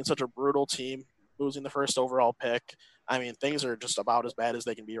 Being such a brutal team, losing the first overall pick. I mean, things are just about as bad as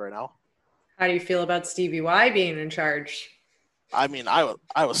they can be right now. How do you feel about Stevie Y being in charge? I mean, I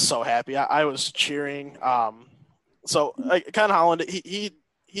was so happy. I was cheering. Ken Holland, he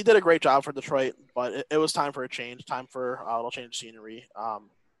did a great job for Detroit, but it was time for a change, time for a little change of scenery.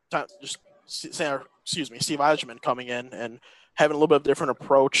 Steve Yzerman coming in and having a little bit of a different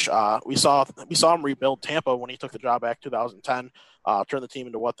approach. We saw him rebuild Tampa when he took the job back 2010, turn the team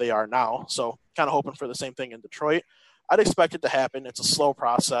into what they are now. So kind of hoping for the same thing in Detroit. I'd expect it to happen. It's a slow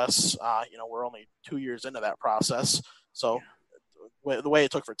process. We're only 2 years into that process. So the way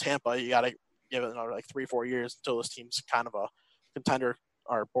it took for Tampa, you got to give it another 3-4 years until this team's kind of a contender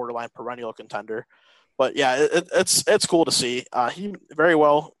or borderline perennial contender. But yeah, it's cool to see. He very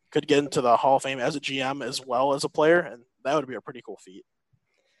well could get into the Hall of Fame as a GM as well as a player, and that would be a pretty cool feat.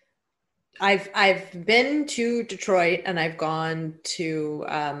 I've been to Detroit, and I've gone to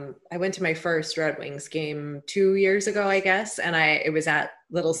I went to my first Red Wings game 2 years ago, I guess, and it was at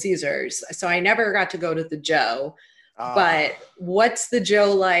Little Caesars. So I never got to go to the Joe. But what's the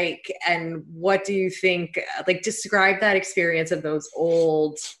Joe like, and what do you think? Describe that experience of those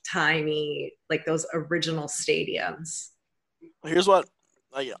old timey, those original stadiums. Here's what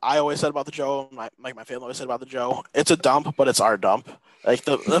I always said about the Joe. My family always said about the Joe. It's a dump, but it's our dump.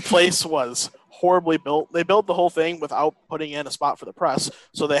 The place was horribly built. They built the whole thing without putting in a spot for the press,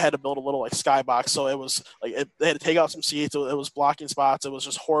 so they had to build a little skybox. So it was they had to take out some seats. It was blocking spots. It was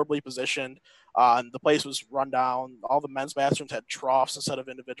just horribly positioned. And the place was run down. All the men's bathrooms had troughs instead of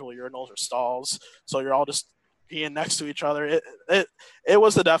individual urinals or stalls. So you're all just being next to each other. It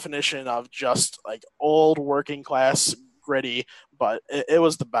was the definition of just old working class gritty, but it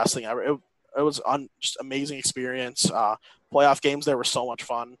was the best thing ever. It was just amazing experience. Playoff games there were so much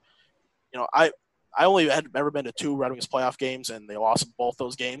fun. I only had ever been to 2 Red Wings playoff games, and they lost both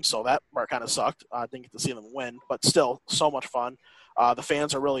those games, so that part kind of sucked. I didn't get to see them win, but still so much fun. The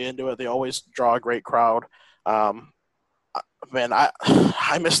fans are really into it. They always draw a great crowd. Man,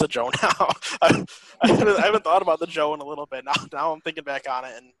 I miss the Joe now. I haven't thought about the Joe in a little bit. Now I'm thinking back on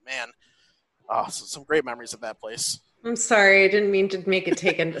it, and man, some great memories of that place. I'm sorry, I didn't mean to make it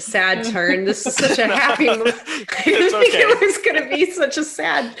take a sad turn. This is such a happy movie. I didn't think it was going to be such a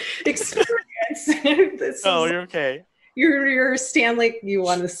sad experience. You're okay. You're Stanley. You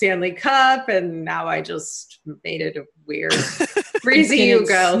won the Stanley Cup, and now I just made it weird. Breezy, you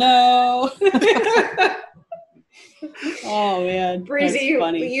go. No. Oh man, Breezy,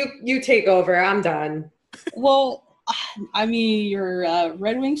 you take over. I'm done. Well, I mean, you're a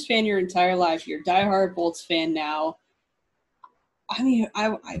Red Wings fan your entire life. You're a diehard Bolts fan now. I mean,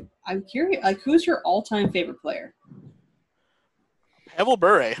 I'm curious. Like, who's your all-time favorite player? Pavel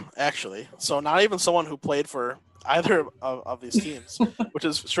Bure, actually. So not even someone who played for either of these teams, which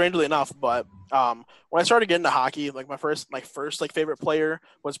is strangely enough. But when I started getting into hockey, like my first like favorite player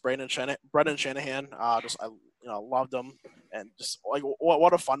was Brendan Shanahan. I loved him, and just like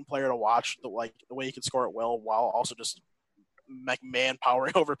what a fun player to watch. The way he could score at will while also just man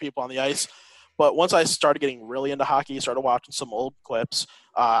powering over people on the ice. But once I started getting really into hockey, started watching some old clips,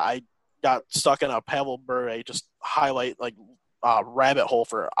 I got stuck in a Pavel Bure just highlight rabbit hole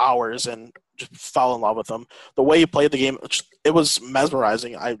for hours and just fell in love with him. The way he played the game, it was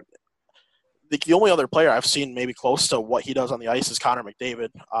mesmerizing. The only other player I've seen maybe close to what he does on the ice is Connor McDavid.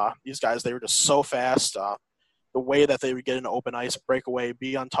 These guys, they were just so fast. The way that they would get into open ice, break away,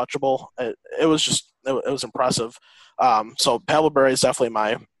 be untouchable, it was impressive. So Pavel Bure is definitely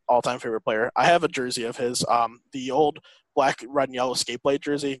my all-time favorite player. I have a jersey of his, the old black, red, and yellow skate blade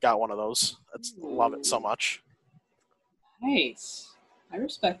jersey. Got one of those. Love it so much. Nice. I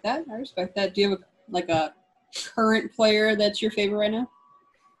respect that. Do you have a current player that's your favorite right now?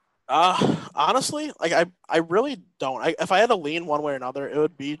 Honestly, I really don't. If I had to lean one way or another, it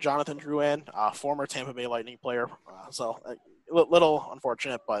would be Jonathan Drouin, former Tampa Bay Lightning player. Little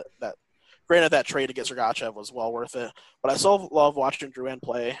unfortunate, but granted that trade to get Sergachev was well worth it. But I still love watching Drouin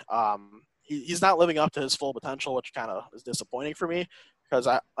play. He's not living up to his full potential, which kind of is disappointing for me because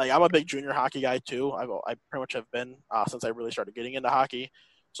I'm a big junior hockey guy too. I pretty much have been since I really started getting into hockey.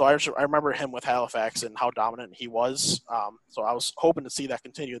 So I remember him with Halifax and how dominant he was. So I was hoping to see that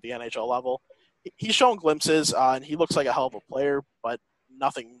continue at the NHL level. He's shown glimpses, and he looks like a hell of a player, but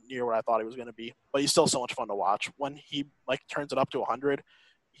nothing near what I thought he was going to be. But he's still so much fun to watch. When he turns it up to 100,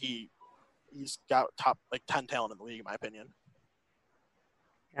 he's got top 10 talent in the league, in my opinion.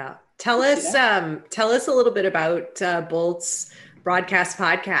 Yeah. Tell us a little bit about Bolt's broadcast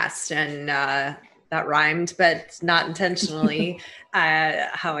podcast and that rhymed, but not intentionally.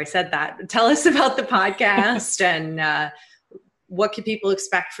 How I said that. Tell us about the podcast and what can people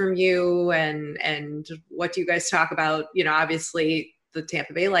expect from you, and what do you guys talk about? Obviously the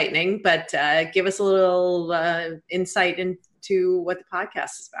Tampa Bay Lightning, but give us a little insight into what the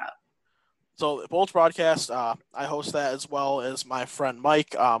podcast is about. So the Bolts broadcast, I host that as well as my friend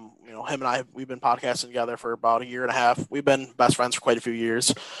Mike. Him and I, we've been podcasting together for about a year and a half. We've been best friends for quite a few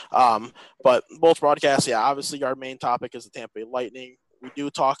years. But Bolts broadcast, obviously our main topic is the Tampa Bay Lightning. We do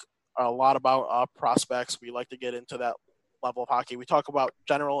talk a lot about prospects. We like to get into that level of hockey. We talk about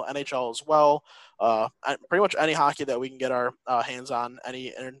general NHL as well. Pretty much any hockey that we can get our hands on,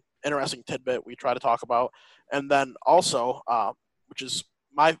 any interesting tidbit we try to talk about. And then also, which is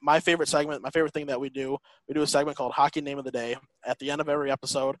my favorite segment, my favorite thing that we do a segment called Hockey Name of the Day. At the end of every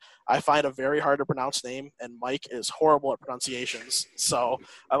episode, I find a very hard to pronounce name, and Mike is horrible at pronunciations. So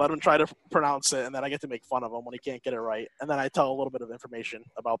I let him try to pronounce it, and then I get to make fun of him when he can't get it right. And then I tell a little bit of information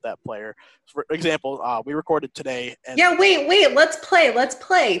about that player. For example, we recorded today. And wait, let's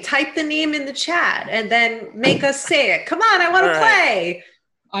play. Type the name in the chat and then make us say it. Come on, I want to play.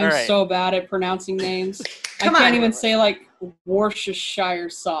 I'm so bad at pronouncing names. I can't even say Worcestershire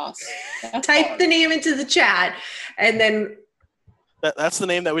sauce. Type the name into the chat, and then that's the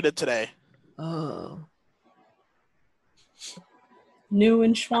name that we did today. Oh,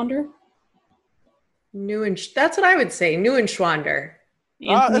 Neuenschwander. That's what I would say. Neuenschwander.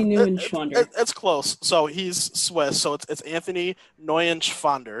 Anthony Neuenschwander. It's close. So he's Swiss. So it's Anthony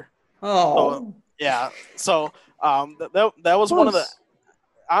Neuenschwander. Oh, So that was one of the.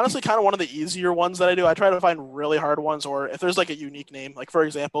 Honestly, kind of one of the easier ones that I do. I try to find really hard ones, or if there's a unique name, for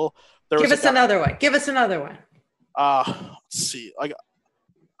example, Give us another one. Let's see.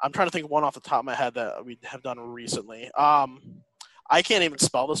 I'm trying to think of one off the top of my head that we have done recently. I can't even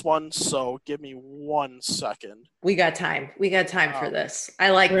spell this one, so give me 1 second. We got time for this.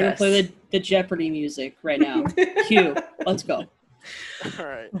 I like. We're gonna play the Jeopardy music right now. Cue. Let's go. All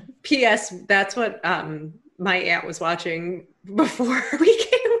right. P.S. That's what my aunt was watching before we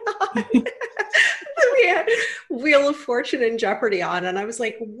came on. Wheel of Fortune and Jeopardy on, and I was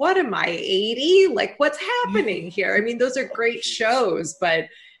like, what am I, 80? Like, what's happening here? I mean, those are great shows, but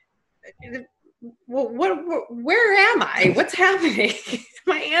where am I? What's happening?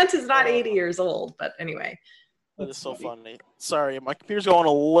 My aunt is not 80 years old, but anyway. That is so funny. Sorry, my computer's going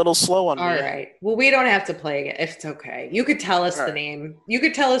a little slow on me. All right. Well, we don't have to play it if it's okay. You could tell us the name. You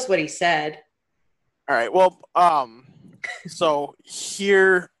could tell us what he said. All right. Well, so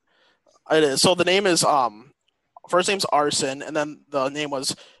here it is. So the name is first name's Arsen, and then the name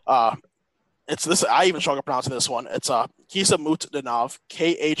was it's this. I even struggle pronouncing this one. It's Khisamutdinov,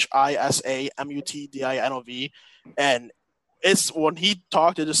 Khisamutdinov, and it's when he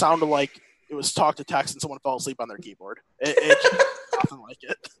talked, it just sounded like it was talk to text and someone fell asleep on their keyboard. It just nothing like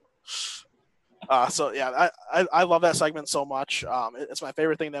it. So yeah, I love that segment so much. It's my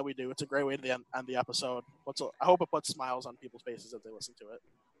favorite thing that we do. It's a great way to end the episode. I hope it puts smiles on people's faces as they listen to it.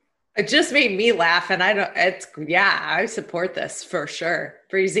 It just made me laugh, and I support this for sure.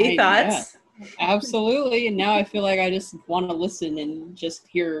 Breezy, thoughts? Yeah, absolutely. And now I feel like I just want to listen and just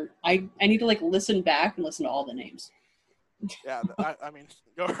hear. I need to like listen back and listen to all the names. Yeah, I mean,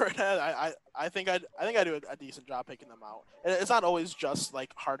 go right ahead. I think I do a decent job picking them out. And it's not always just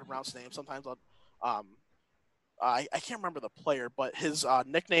like hard to pronounce names. Sometimes I can't remember the player, but his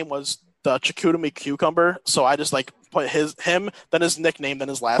nickname was the Chicoutimi Cucumber. So I just like put him, then his nickname, then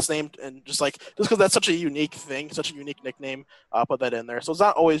his last name, and just because that's such a unique thing, such a unique nickname, put that in there. So it's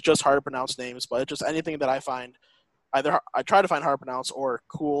not always just hard to pronounce names, but it's just anything that I find. Either I try to find hard to pronounce or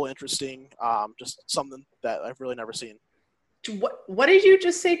cool, interesting, just something that I've really never seen. What did you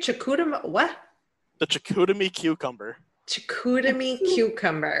just say? Chicoutimi? What? The Chicoutimi Cucumber. Chicoutimi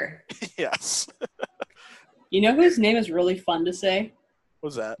Cucumber. Yes. You know whose name is really fun to say?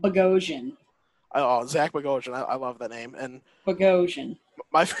 What's that? Bogosian. Oh, Zach Bogosian. I love that name. And Bogosian.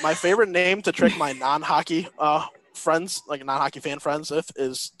 My favorite name to trick my non-hockey friends, like non-hockey fan friends, with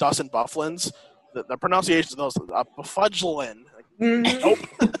is Dustin Bufflins. The pronunciation of those, Befudgelin. Nope.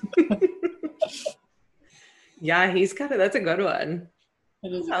 Yeah, that's a good one.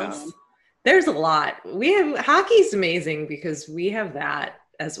 It is a good one. There's a lot. Hockey's amazing because we have that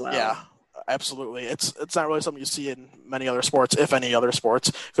as well. Yeah, absolutely. It's not really something you see in many other sports, if any other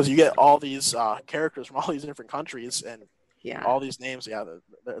sports, because you get all these characters from all these different countries and all these names. Yeah,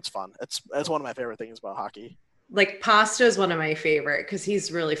 it's fun. It's one of my favorite things about hockey. Like Pasta is one of my favorite because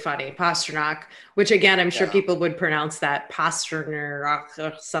he's really funny. Pasternak, which again, I'm sure people would pronounce that Pasternak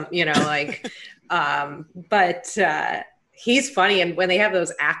or something, but he's funny. And when they have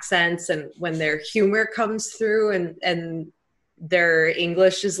those accents and when their humor comes through and their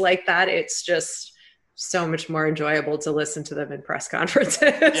English is like that, it's just so much more enjoyable to listen to them in press conferences.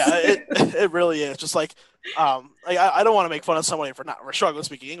 Yeah, it really is. Just like I don't want to make fun of somebody for struggling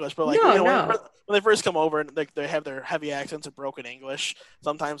speaking English, but when they first come over and they have their heavy accents and broken English,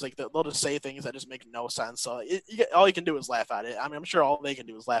 sometimes they'll just say things that just make no sense. So all you can do is laugh at it. I mean, I'm sure all they can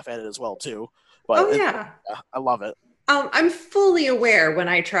do is laugh at it as well too. But I love it. I'm fully aware when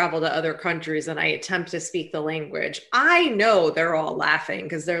I travel to other countries and I attempt to speak the language, I know they're all laughing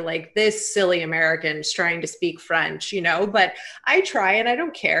because they're like, this silly American's trying to speak French, but I try and I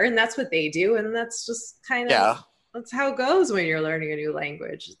don't care. And that's what they do. And that's just kind of, that's how it goes when you're learning a new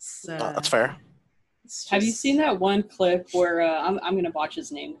language. That's fair. Have you seen that one clip where I'm going to botch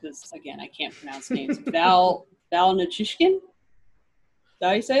his name because, again, I can't pronounce names. Val Nichushkin? Is that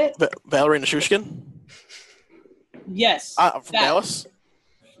how you say it? Valerie Nichushkin? Yes. From Dallas?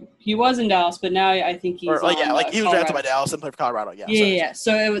 He was in Dallas, but now I think he's he was drafted by Dallas and played for Colorado. Yeah.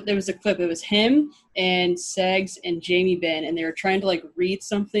 So there was a clip. It was him and Segs and Jamie Benn, and they were trying to read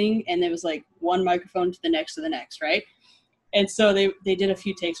something, and there was one microphone to the next, right? And so they did a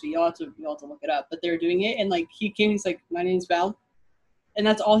few takes, but you all have to look it up. But they were doing it, and he came, he's like, "My name's Val," and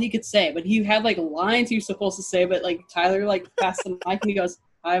that's all he could say. But he had lines he was supposed to say, but Tyler passed the mic and he goes,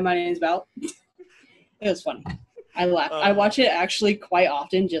 "Hi, my name's Val." It was funny. I laugh. I watch it actually quite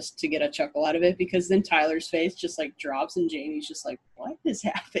often just to get a chuckle out of it because then Tyler's face just drops and Jamie's just like, what is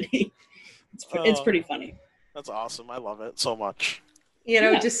happening? It's pretty funny. That's awesome. I love it so much.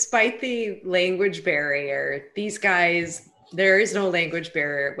 Despite the language barrier, these guys, there is no language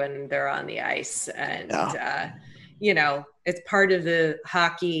barrier when they're on the ice. And, it's part of the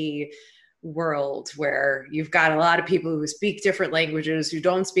hockey world where you've got a lot of people who speak different languages, who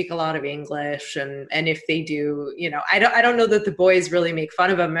don't speak a lot of English, and if they do, I don't know that the boys really make fun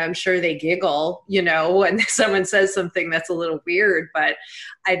of them. I'm sure they giggle, when someone says something that's a little weird, but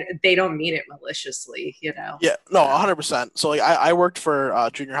they don't mean it maliciously, Yeah, no, 100%. So like I worked for a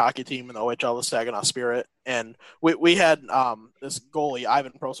junior hockey team in the OHL, the Saginaw Spirit, and we had this goalie,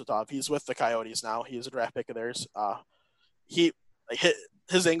 Ivan Prosotov. He's with the Coyotes now. He's a draft pick of theirs. He hit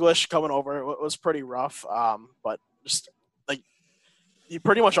his English coming over was pretty rough, but just like he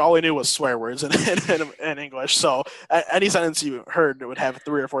pretty much all he knew was swear words in English. So any sentence you heard would have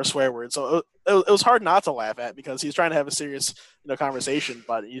 3 or 4 swear words. So it was hard not to laugh at because he's trying to have a serious conversation,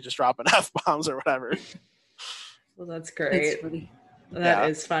 but you just dropping F-bombs or whatever. Well, that's great. That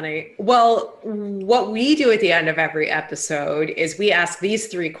is funny. Well, what we do at the end of every episode is we ask these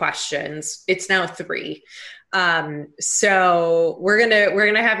 3 questions. It's now 3. So we're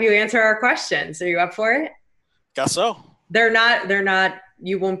gonna have you answer our questions. Are you up for it? Guess so. They're not.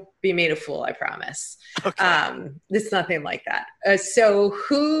 You won't be made a fool, I promise. Okay. It's nothing like that. So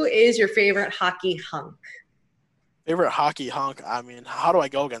who is your favorite hockey hunk? Favorite hockey hunk? I mean, how do I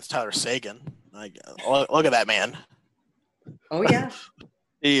go against Tyler Seguin? Like, look at that man. Oh yeah.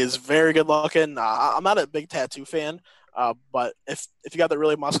 He is very good looking. I'm not a big tattoo fan. But if you got that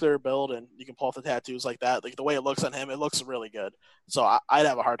really muscular build and you can pull off the tattoos like that, like the way it looks on him, it looks really good. So I'd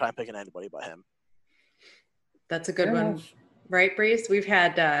have a hard time picking anybody but him. That's a good one, right, Breeze? We've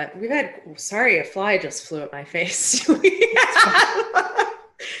had. Sorry, a fly just flew at my face.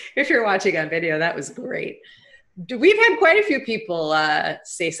 If you're watching on video, that was great. We've had quite a few people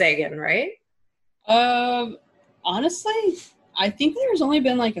say Seguin, right? Honestly, I think there's only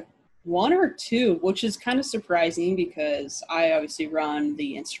been like 1 or 2, which is kind of surprising because I obviously run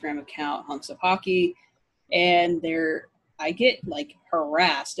the Instagram account Hunks of Hockey, and I get like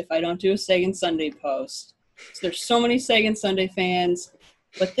harassed if I don't do a Seguin Sunday post. So there's so many Seguin Sunday fans,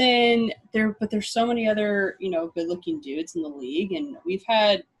 but then there's so many other good-looking dudes in the league, and we've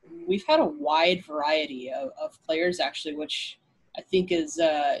had a wide variety of players actually, which I think is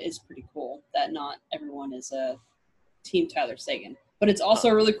pretty cool that not everyone is a Team Tyler Seguin. But it's also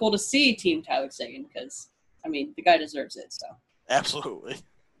really cool to see Team Tyler Seguin because, I mean, the guy deserves it. So absolutely.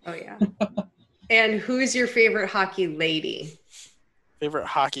 Oh yeah. And who's your favorite hockey lady? Favorite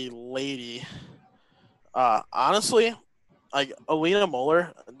hockey lady? Honestly, like Alina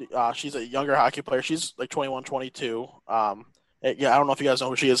Moeller. She's a younger hockey player. She's like 21, 22. Yeah, I don't know if you guys know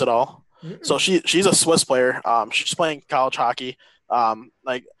who she is at all. Mm-hmm. So she's a Swiss player. She's playing college hockey.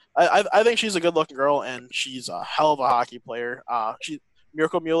 I think she's a good-looking girl, and she's a hell of a hockey player.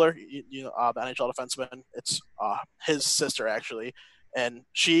 Mirko Mueller, the NHL defenseman. It's his sister actually, and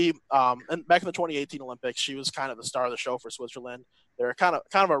she and back in the 2018 Olympics, she was kind of the star of the show for Switzerland. They're kind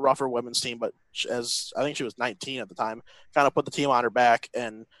of a rougher women's team, but as I think she was 19 at the time, kind of put the team on her back.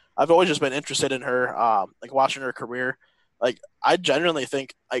 And I've always just been interested in her, like watching her career. Like I genuinely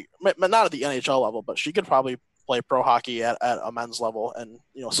think, like not at the NHL level, but she could probably play pro hockey at a men's level and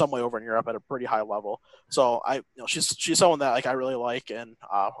some way over in Europe at a pretty high level. So she's someone that like I really like, and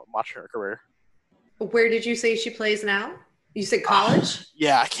I'm watching her career. Where did you say she plays now? You said college?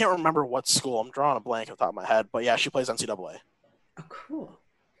 Yeah, I can't remember what school. I'm drawing a blank on the top of my head, but yeah, she plays NCAA. Oh, cool.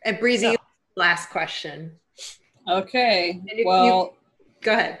 And Breezy, last question. Okay. Well,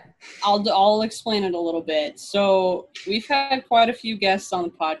 go ahead. I'll explain it a little bit. So we've had quite a few guests on the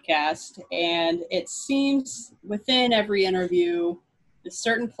podcast, and it seems within every interview, a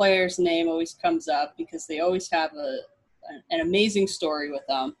certain player's name always comes up because they always have an amazing story with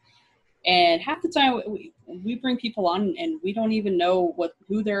them. And half the time we bring people on and we don't even know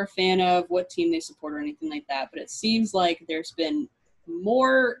who they're a fan of, what team they support or anything like that. But it seems like there's been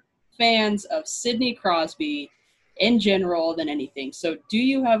more fans of Sidney Crosby in general than anything. So do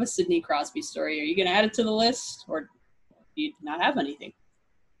you have a Sidney Crosby story? Are you going to add it to the list, or do you not have anything?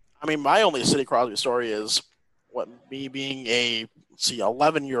 I mean, my only Sidney Crosby story is me being a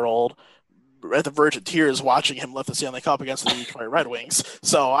 11-year-old at the verge of tears watching him lift the Stanley Cup against the Detroit Red Wings.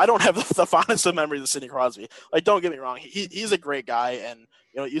 So I don't have the fondest of memories of Sidney Crosby. Like, don't get me wrong, he's a great guy, and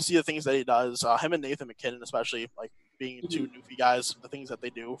you see the things that he does. Him and Nathan MacKinnon, especially, like being 2 Newfie guys, the things that they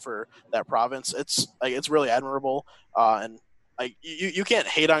do for that province, it's really admirable. And like you can't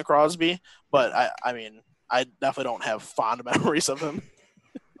hate on Crosby, but I mean, I definitely don't have fond memories of him.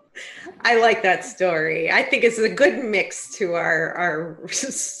 I like that story. I think it's a good mix to our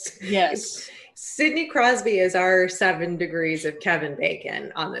yes. Sidney Crosby is our 7 degrees of Kevin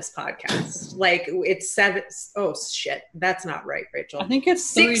Bacon on this podcast. Like it's 7. Oh shit, that's not right, Rachel. I think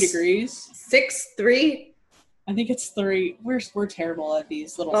it's 3 degrees. 6, 3. I think it's 3. We're terrible at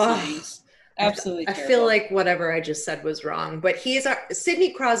these little things. Absolutely. I feel like whatever I just said was wrong, but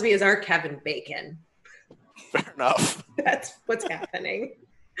Sidney Crosby is our Kevin Bacon. Fair enough. That's what's happening.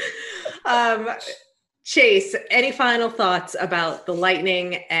 Chase, any final thoughts about the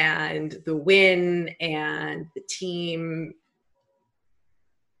Lightning and the win and the team?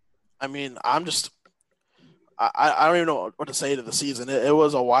 I mean, I don't even know what to say to the season. It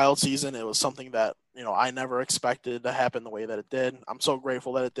was a wild season. It was something that, I never expected to happen the way that it did. I'm so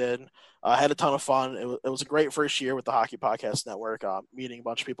grateful that it did. I had a ton of fun. It was a great first year with the Hockey Podcast Network, meeting a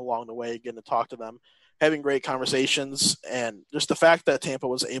bunch of people along the way, getting to talk to them, having great conversations, and just the fact that Tampa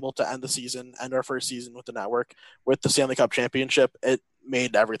was able to end our first season with the network with the Stanley Cup championship, it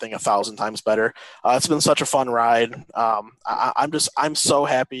made everything 1,000 times better. It's been such a fun ride. I'm so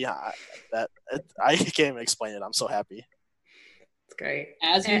happy that I can't even explain it. I'm so happy. It's great.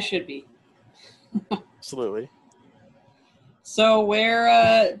 As you should be. Absolutely. So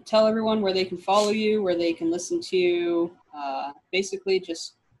tell everyone where they can follow you, where they can listen to you, basically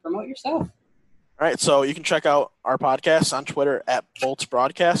just promote yourself. All right, so you can check out our podcast on Twitter at Bolts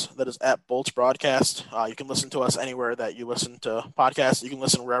Broadcast. That is at Bolts Broadcast. You can listen to us anywhere that you listen to podcasts. You can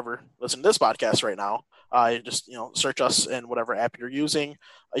listen wherever you listen to this podcast right now. Just search us in whatever app you're using.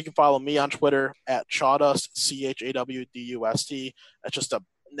 You can follow me on Twitter at Chawdust, CHAWDUST. That's just a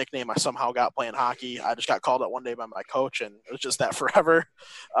nickname I somehow got playing hockey. I just got called out one day by my coach, and it was just that forever.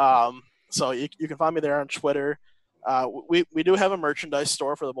 So you can find me there on Twitter. We do have a merchandise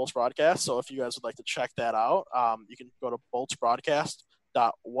store for the Bolts Broadcast, so if you guys would like to check that out, you can go to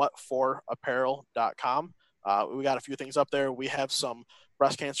boltsbroadcast.whatforapparel.com. We got a few things up there. We have some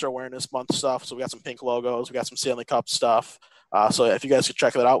breast cancer awareness month stuff, so we got some pink logos, we got some Stanley Cup stuff. So if you guys could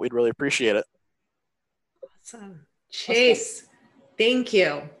check that out, we'd really appreciate it. Awesome. Chase, thank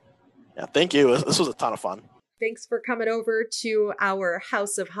you. Yeah, thank you. This was a ton of fun. Thanks for coming over to our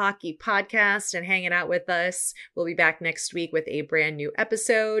House of Hockey podcast and hanging out with us. We'll be back next week with a brand new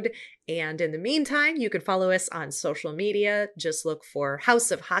episode. And in the meantime, you can follow us on social media. Just look for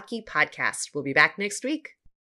House of Hockey podcast. We'll be back next week.